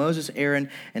Amalek, while Moses, Aaron,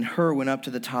 and Hur went up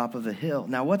to the top of the hill.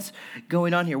 Now what's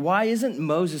going on here? Why isn't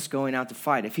Moses going out to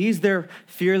fight? If he's their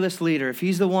fearless leader, if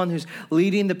he's the one who's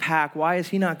leading the pack, why is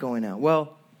he not going out?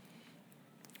 Well,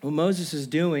 what Moses is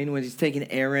doing when he's taking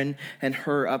Aaron and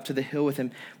Hur up to the hill with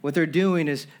him, what they're doing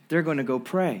is they're going to go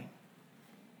pray.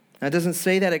 Now, it doesn't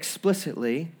say that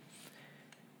explicitly,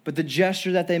 but the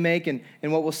gesture that they make and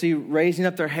what we'll see, raising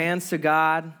up their hands to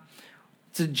God,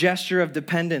 it's a gesture of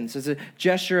dependence. It's a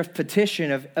gesture of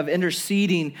petition, of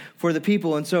interceding for the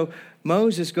people. And so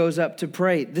Moses goes up to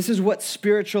pray. This is what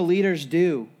spiritual leaders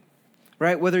do,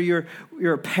 right? Whether you're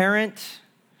a parent,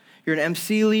 you're an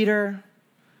MC leader,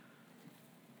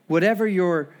 whatever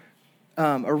your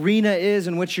arena is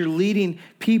in which you're leading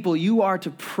people, you are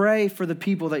to pray for the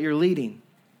people that you're leading.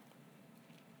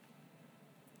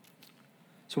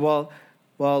 So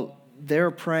while they're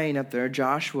praying up there,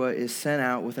 Joshua is sent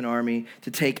out with an army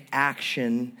to take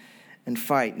action and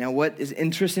fight. Now, what is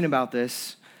interesting about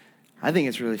this, I think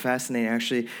it's really fascinating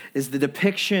actually, is the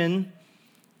depiction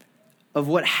of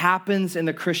what happens in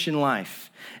the Christian life.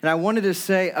 And I wanted to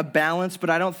say a balance, but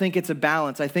I don't think it's a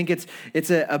balance. I think it's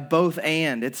a both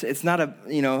and. It's not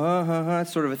a,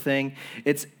 sort of a thing.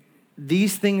 It's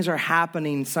these things are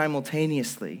happening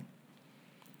simultaneously.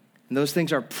 And those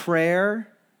things are prayer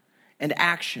and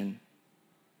action.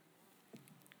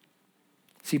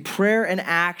 See, prayer and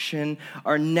action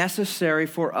are necessary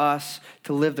for us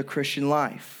to live the Christian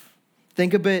life.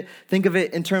 Think of it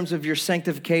in terms of your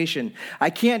sanctification. I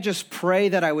can't just pray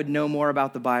that I would know more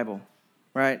about the Bible,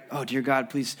 right? Oh, dear God,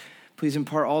 please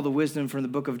impart all the wisdom from the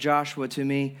book of Joshua to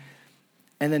me,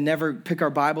 and then never pick our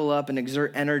Bible up and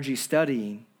exert energy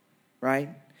studying, right?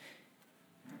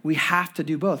 We have to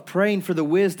do both. Praying for the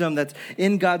wisdom that's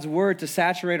in God's word to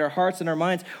saturate our hearts and our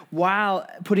minds while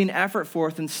putting effort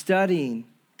forth in studying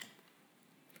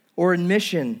or in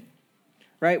mission,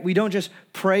 right? We don't just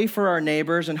pray for our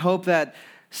neighbors and hope that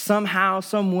somehow,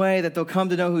 some way that they'll come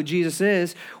to know who Jesus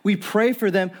is. We pray for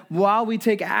them while we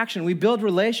take action. We build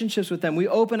relationships with them. We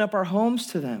open up our homes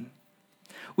to them.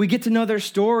 We get to know their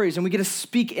stories, and we get to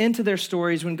speak into their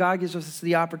stories when God gives us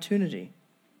the opportunity.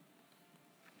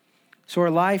 So our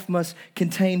life must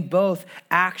contain both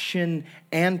action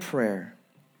and prayer.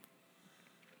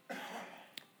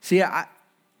 See, I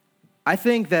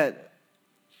think that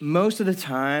most of the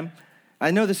time, I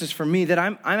know this is for me, that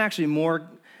I'm actually more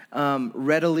I'm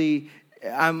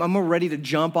more ready to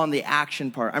jump on the action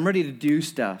part. I'm ready to do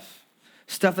stuff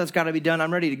that's got to be done.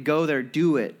 I'm ready to go there,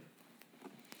 do it.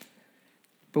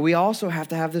 But we also have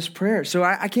to have this prayer. So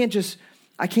I can't just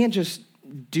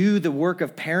do the work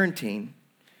of parenting,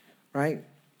 right?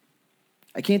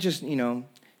 I can't just,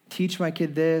 teach my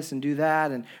kid this and do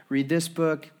that and read this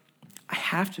book. I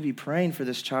have to be praying for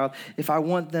this child if I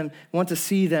want to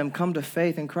see them come to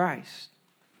faith in Christ.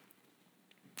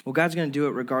 Well, God's going to do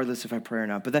it regardless if I pray or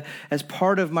not. But that, as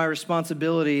part of my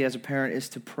responsibility as a parent, is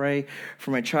to pray for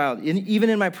my child.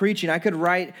 Even in my preaching, I could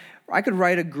write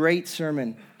a great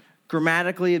sermon.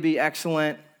 Grammatically, it'd be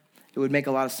excellent. It would make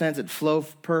a lot of sense. It'd flow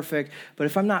perfect. But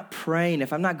if I'm not praying,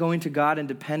 if I'm not going to God in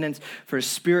dependence for His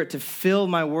Spirit to fill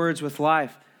my words with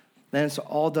life, then it's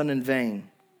all done in vain.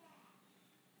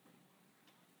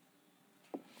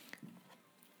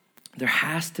 There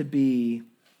has to be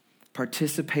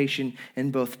participation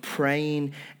in both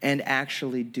praying and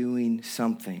actually doing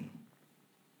something.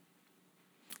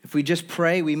 If we just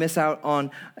pray, we miss out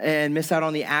on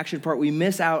the action part. We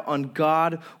miss out on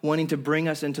God wanting to bring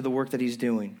us into the work that He's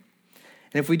doing.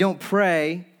 And if we don't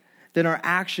pray, then our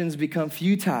actions become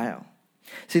futile.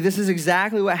 See, this is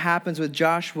exactly what happens with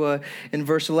Joshua in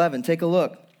verse 11. Take a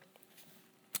look.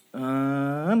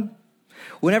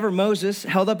 Whenever Moses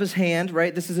held up his hand,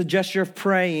 right, this is a gesture of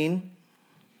praying.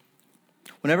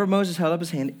 Whenever Moses held up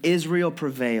his hand, Israel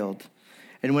prevailed.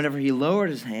 And whenever he lowered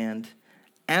his hand,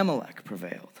 Amalek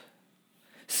prevailed.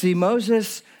 See,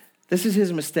 Moses, this is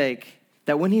his mistake,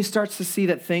 that when he starts to see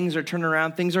that things are turning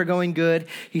around, things are going good,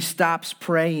 he stops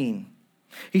praying.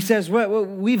 He says, well,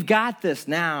 we've got this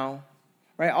now,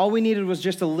 right? All we needed was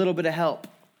just a little bit of help.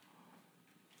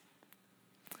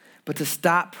 But to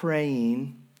stop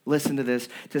praying, listen to this,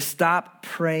 to stop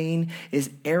praying is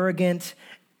arrogant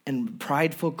and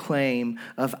prideful claim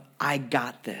of, I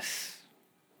got this.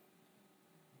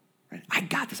 Right? I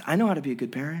got this. I know how to be a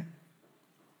good parent.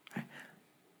 Right?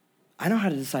 I know how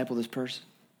to disciple this person.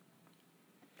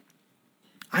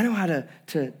 I know how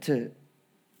to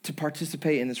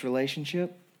participate in this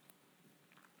relationship.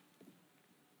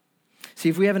 See,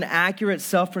 if we have an accurate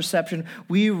self-perception,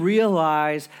 we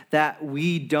realize that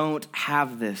we don't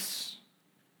have this.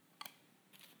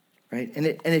 Right? And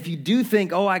if you do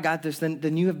think, I got this,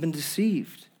 then you have been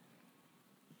deceived.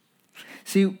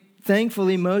 See,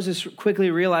 thankfully, Moses quickly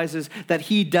realizes that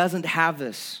he doesn't have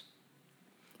this.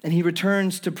 And he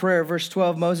returns to prayer. Verse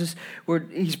 12, Moses, where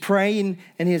he's praying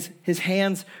and his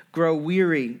hands grow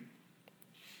weary.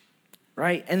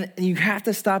 Right? And you have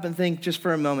to stop and think just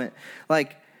for a moment.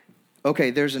 Like,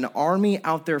 okay, there's an army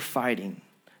out there fighting.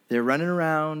 They're running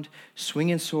around,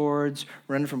 swinging swords,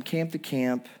 running from camp to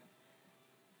camp.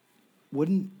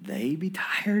 Wouldn't they be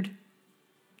tired?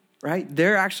 Right?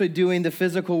 They're actually doing the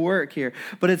physical work here.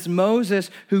 But it's Moses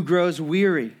who grows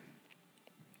weary.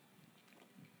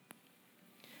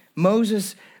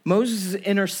 Moses'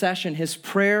 intercession, his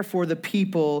prayer for the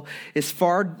people, is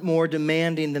far more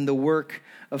demanding than the work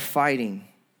of fighting.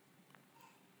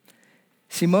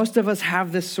 See, most of us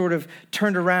have this sort of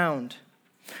turned around.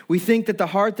 We think that the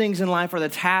hard things in life are the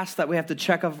tasks that we have to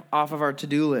check off of our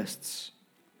to-do lists.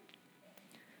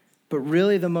 But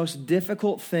really the most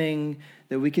difficult thing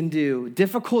that we can do,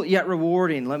 difficult yet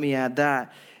rewarding, let me add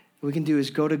that, we can do is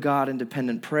go to God in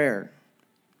dependent prayer.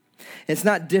 It's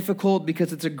not difficult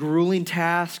because it's a grueling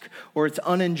task or it's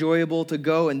unenjoyable to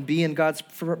go and be in God's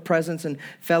presence and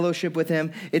fellowship with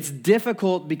Him. It's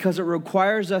difficult because it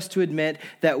requires us to admit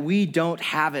that we don't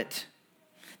have it,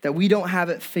 that we don't have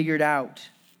it figured out,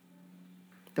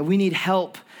 that we need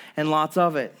help and lots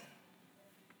of it.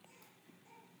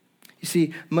 You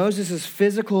see, Moses'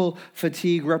 physical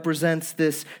fatigue represents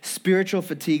this spiritual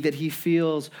fatigue that he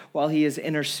feels while he is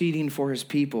interceding for his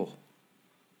people.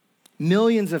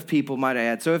 Millions of people, might I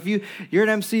add. So if you're an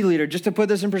MC leader, just to put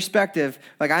this in perspective,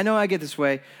 like I know I get this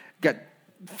way, got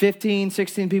 15,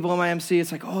 16 people on my MC.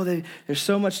 It's like, oh, there's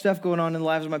so much stuff going on in the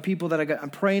lives of my people that I'm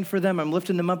praying for them. I'm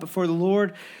lifting them up before the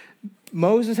Lord.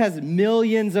 Moses has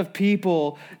millions of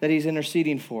people that he's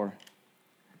interceding for.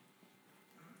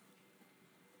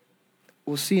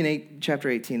 We'll see in chapter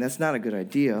 18, that's not a good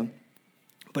idea,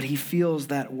 but he feels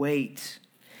that weight.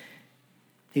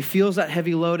 He feels that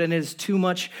heavy load, and it is too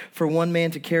much for one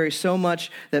man to carry, so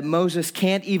much that Moses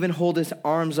can't even hold his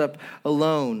arms up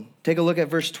alone. Take a look at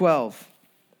verse 12.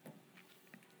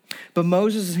 But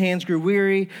Moses' hands grew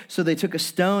weary, so they took a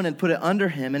stone and put it under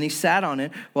him, and he sat on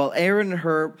it, while Aaron and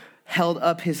Hur held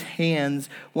up his hands,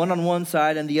 one on one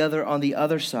side and the other on the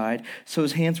other side, so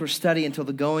his hands were steady until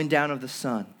the going down of the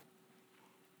sun.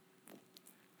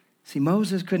 See,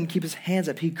 Moses couldn't keep his hands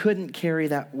up. He couldn't carry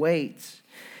that weight.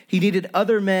 He needed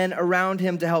other men around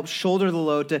him to help shoulder the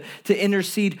load, to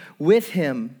intercede with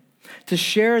him, to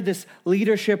share this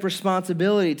leadership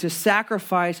responsibility, to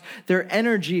sacrifice their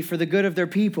energy for the good of their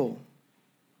people.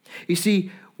 You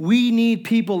see, we need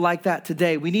people like that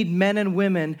today. We need men and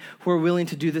women who are willing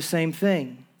to do the same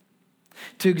thing,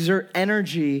 to exert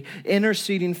energy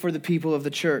interceding for the people of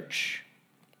the church.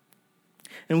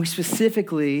 And we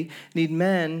specifically need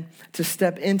men to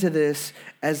step into this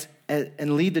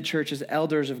and lead the church as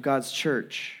elders of God's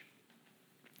church.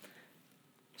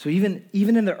 So even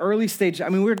in the early stage,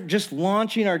 we're just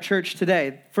launching our church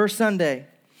today, first Sunday.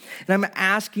 And I'm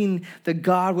asking that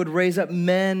God would raise up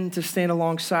men to stand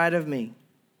alongside of me.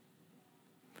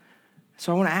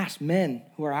 So I want to ask men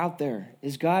who are out there,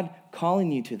 is God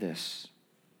calling you to this?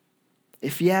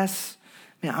 If yes,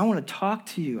 man, I want to talk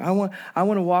to you. I want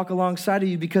to walk alongside of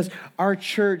you because our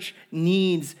church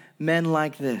needs men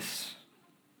like this.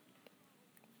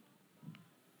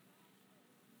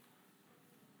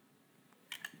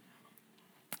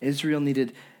 Israel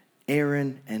needed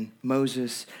Aaron and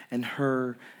Moses and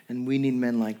Hur, and we need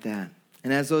men like that.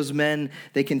 And as those men,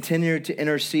 they continued to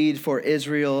intercede for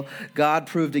Israel, God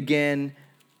proved again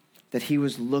that he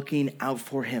was looking out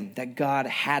for him, that God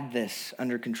had this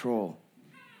under control.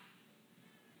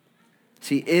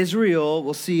 See, Israel,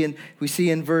 we see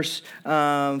in verse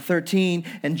 13,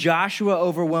 and Joshua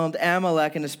overwhelmed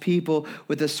Amalek and his people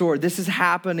with the sword. This is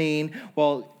happening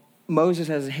while Moses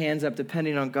has his hands up,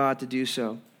 depending on God to do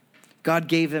so. God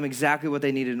gave them exactly what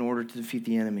they needed in order to defeat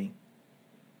the enemy.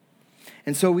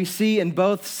 And so we see in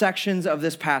both sections of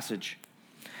this passage,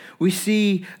 we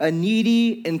see a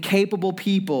needy, incapable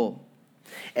people,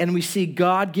 and we see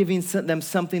God giving them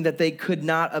something that they could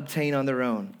not obtain on their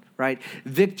own. Right?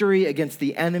 Victory against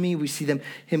the enemy. We see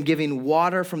him giving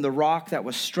water from the rock that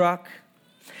was struck.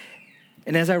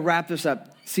 And as I wrap this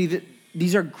up, see that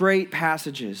these are great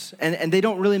passages. And they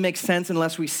don't really make sense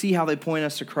unless we see how they point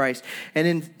us to Christ.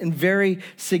 And in very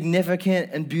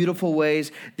significant and beautiful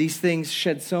ways, these things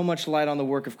shed so much light on the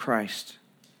work of Christ.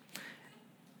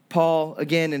 Paul,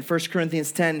 again, in 1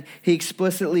 Corinthians 10, he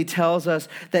explicitly tells us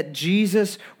that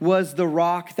Jesus was the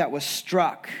rock that was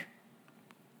struck.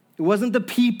 It wasn't the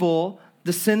people,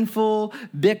 the sinful,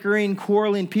 bickering,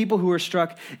 quarreling people who were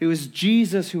struck. It was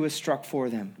Jesus who was struck for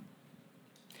them.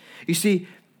 You see,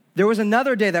 there was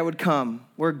another day that would come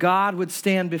where God would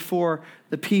stand before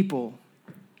the people.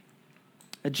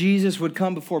 That Jesus would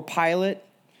come before Pilate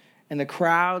and the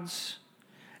crowds,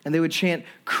 and they would chant,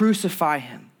 "Crucify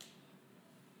him."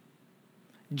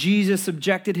 Jesus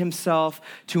subjected himself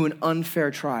to an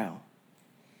unfair trial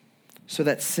so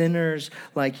that sinners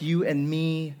like you and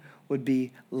me would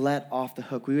be let off the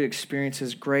hook. We would experience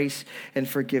his grace and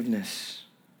forgiveness.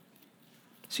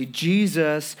 See,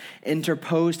 Jesus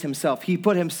interposed himself. He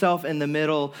put himself in the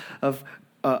middle of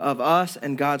us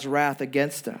and God's wrath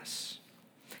against us.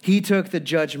 He took the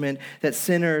judgment that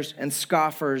sinners and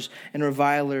scoffers and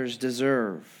revilers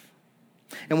deserve.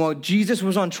 And while Jesus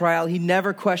was on trial, he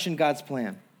never questioned God's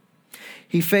plan.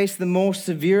 He faced the most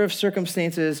severe of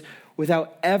circumstances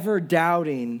without ever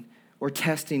doubting or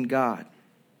testing God.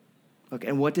 Look,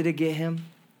 and what did it get him?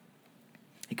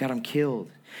 It got him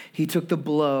killed. He took the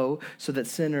blow so that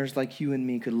sinners like you and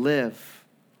me could live.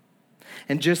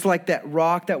 And just like that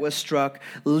rock that was struck,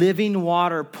 living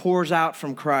water pours out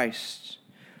from Christ.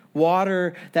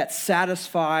 Water that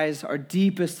satisfies our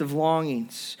deepest of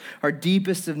longings, our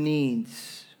deepest of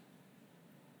needs.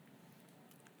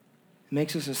 It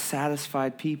makes us a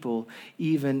satisfied people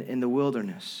even in the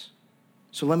wilderness.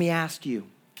 So let me ask you,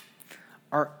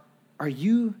 are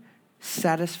you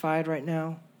satisfied right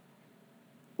now?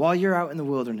 While you're out in the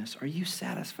wilderness, are you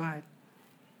satisfied?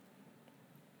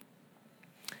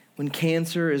 when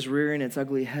cancer is rearing its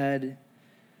ugly head,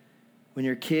 when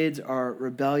your kids are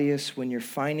rebellious, when your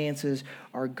finances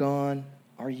are gone,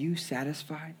 are you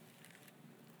satisfied?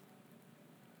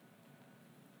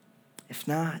 If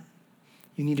not,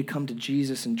 you need to come to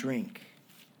Jesus and drink.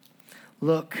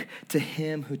 Look to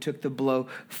him who took the blow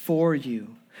for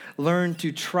you. Learn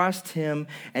to trust him,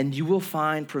 and you will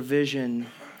find provision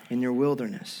in your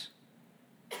wilderness.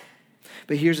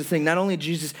 But here's the thing. Not only did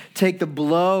Jesus take the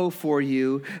blow for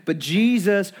you, but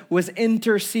Jesus was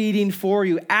interceding for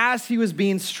you. As he was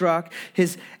being struck,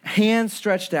 his hand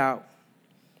stretched out.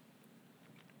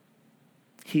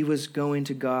 He was going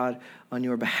to God on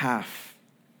your behalf.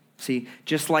 See,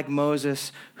 just like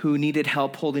Moses, who needed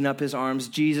help holding up his arms,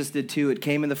 Jesus did too. It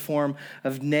came in the form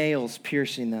of nails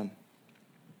piercing them.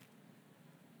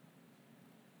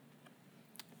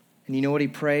 And you know what he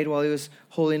prayed while he was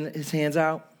holding his hands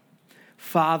out?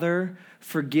 Father,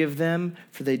 forgive them,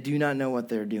 for they do not know what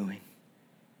they're doing.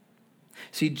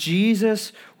 See,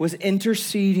 Jesus was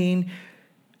interceding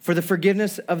for the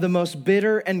forgiveness of the most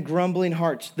bitter and grumbling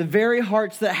hearts, the very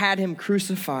hearts that had him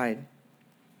crucified.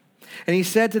 And he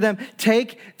said to them,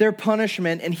 take their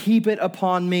punishment and heap it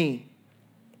upon me.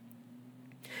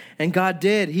 And God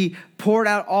did. He poured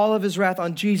out all of his wrath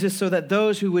on Jesus so that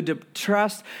those who would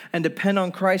trust and depend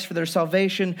on Christ for their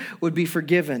salvation would be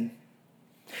forgiven.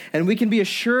 And we can be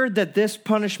assured that this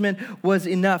punishment was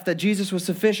enough, that Jesus was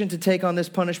sufficient to take on this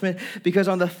punishment, because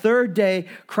on the third day,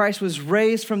 Christ was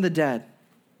raised from the dead.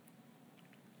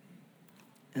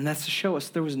 And that's to show us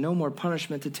there was no more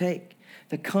punishment to take.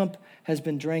 The cup has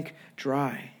been drank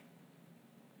dry.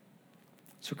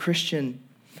 So Christian,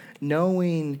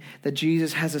 knowing that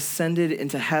Jesus has ascended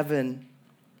into heaven,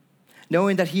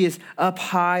 knowing that he is up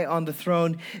high on the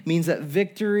throne, means that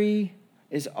victory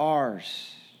is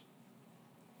ours.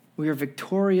 We are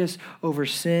victorious over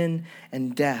sin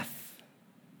and death.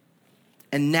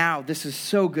 And now, this is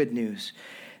so good news.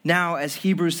 Now, as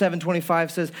Hebrews 7:25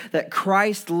 says, that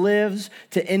Christ lives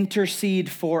to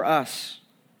intercede for us.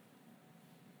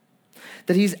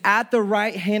 That he's at the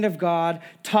right hand of God,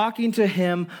 talking to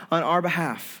him on our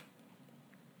behalf.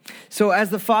 So as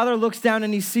the Father looks down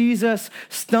and he sees us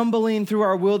stumbling through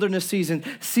our wilderness season,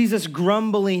 sees us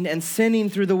grumbling and sinning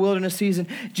through the wilderness season,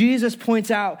 Jesus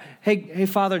points out, hey,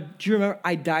 Father, do you remember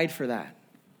I died for that?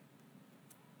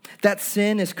 That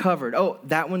sin is covered. Oh,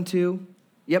 that one too?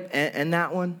 Yep, and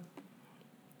that one.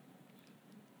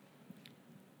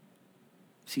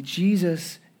 See,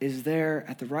 Jesus is there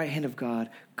at the right hand of God,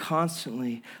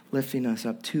 constantly lifting us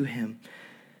up to him.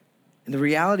 And the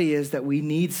reality is that we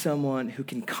need someone who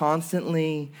can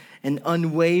constantly and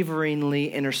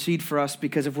unwaveringly intercede for us,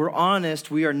 because if we're honest,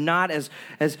 we are not as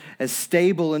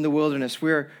stable in the wilderness.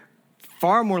 We're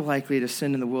far more likely to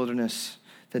sin in the wilderness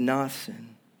than not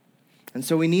sin. And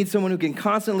so we need someone who can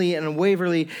constantly and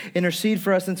unwaveringly intercede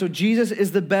for us. And so Jesus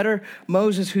is the better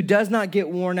Moses, who does not get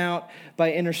worn out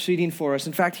by interceding for us.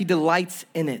 In fact, he delights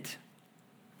in it.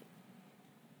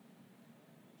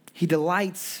 He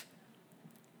delights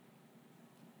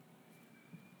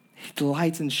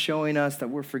in showing us that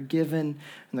we're forgiven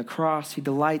in the cross. He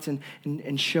delights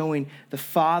in showing the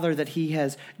Father that he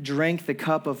has drank the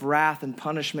cup of wrath and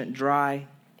punishment dry,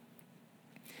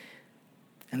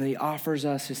 and that he offers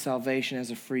us his salvation as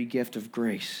a free gift of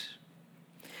grace.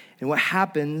 And what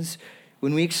happens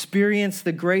when we experience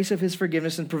the grace of his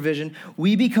forgiveness and provision,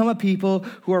 we become a people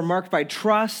who are marked by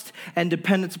trust and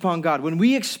dependence upon God. When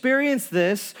we experience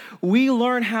this, we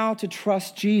learn how to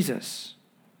trust Jesus.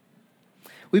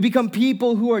 We become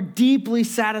people who are deeply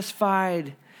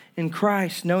satisfied in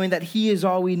Christ, knowing that he is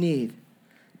all we need.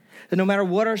 That no matter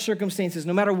what our circumstances,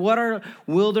 no matter what our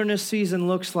wilderness season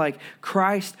looks like,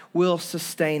 Christ will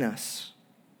sustain us.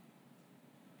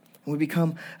 And we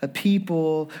become a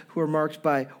people who are marked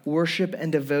by worship and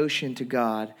devotion to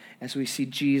God as we see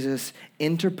Jesus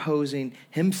interposing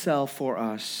himself for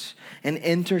us and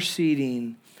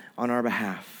interceding on our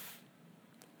behalf.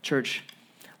 Church,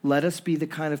 let us be the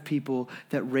kind of people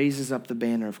that raises up the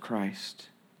banner of Christ,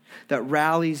 that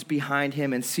rallies behind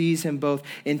him and sees him both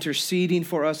interceding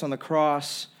for us on the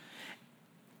cross,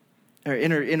 or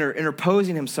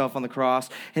interposing himself on the cross,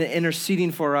 and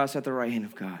interceding for us at the right hand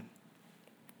of God.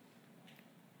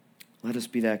 Let us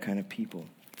be that kind of people.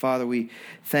 Father, we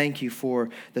thank you for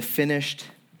the finished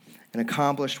and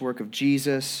accomplished work of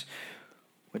Jesus,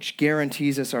 which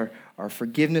guarantees us our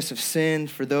forgiveness of sin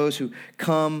for those who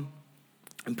come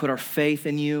and put our faith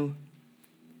in you.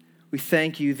 We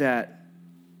thank you that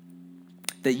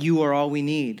you are all we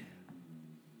need.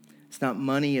 It's not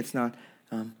money, it's not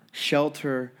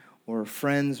shelter or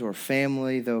friends or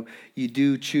family, though you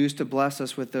do choose to bless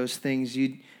us with those things.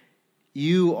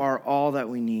 You are all that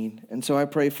we need. And so I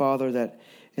pray, Father, that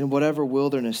in whatever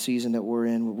wilderness season that we're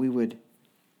in, we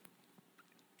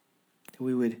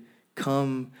would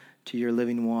come to your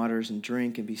living waters and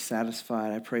drink and be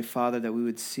satisfied. I pray, Father, that we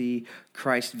would see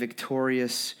Christ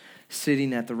victorious,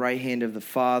 sitting at the right hand of the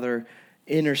Father,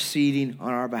 interceding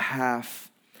on our behalf.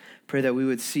 Pray that we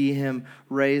would see him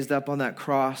raised up on that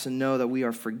cross and know that we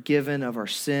are forgiven of our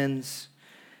sins,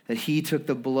 that he took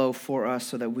the blow for us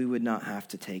so that we would not have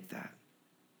to take that.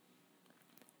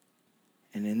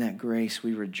 And in that grace,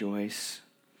 we rejoice,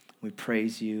 we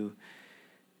praise you,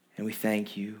 and we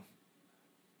thank you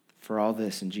for all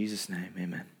this in Jesus' name.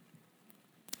 Amen.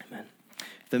 Amen.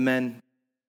 The men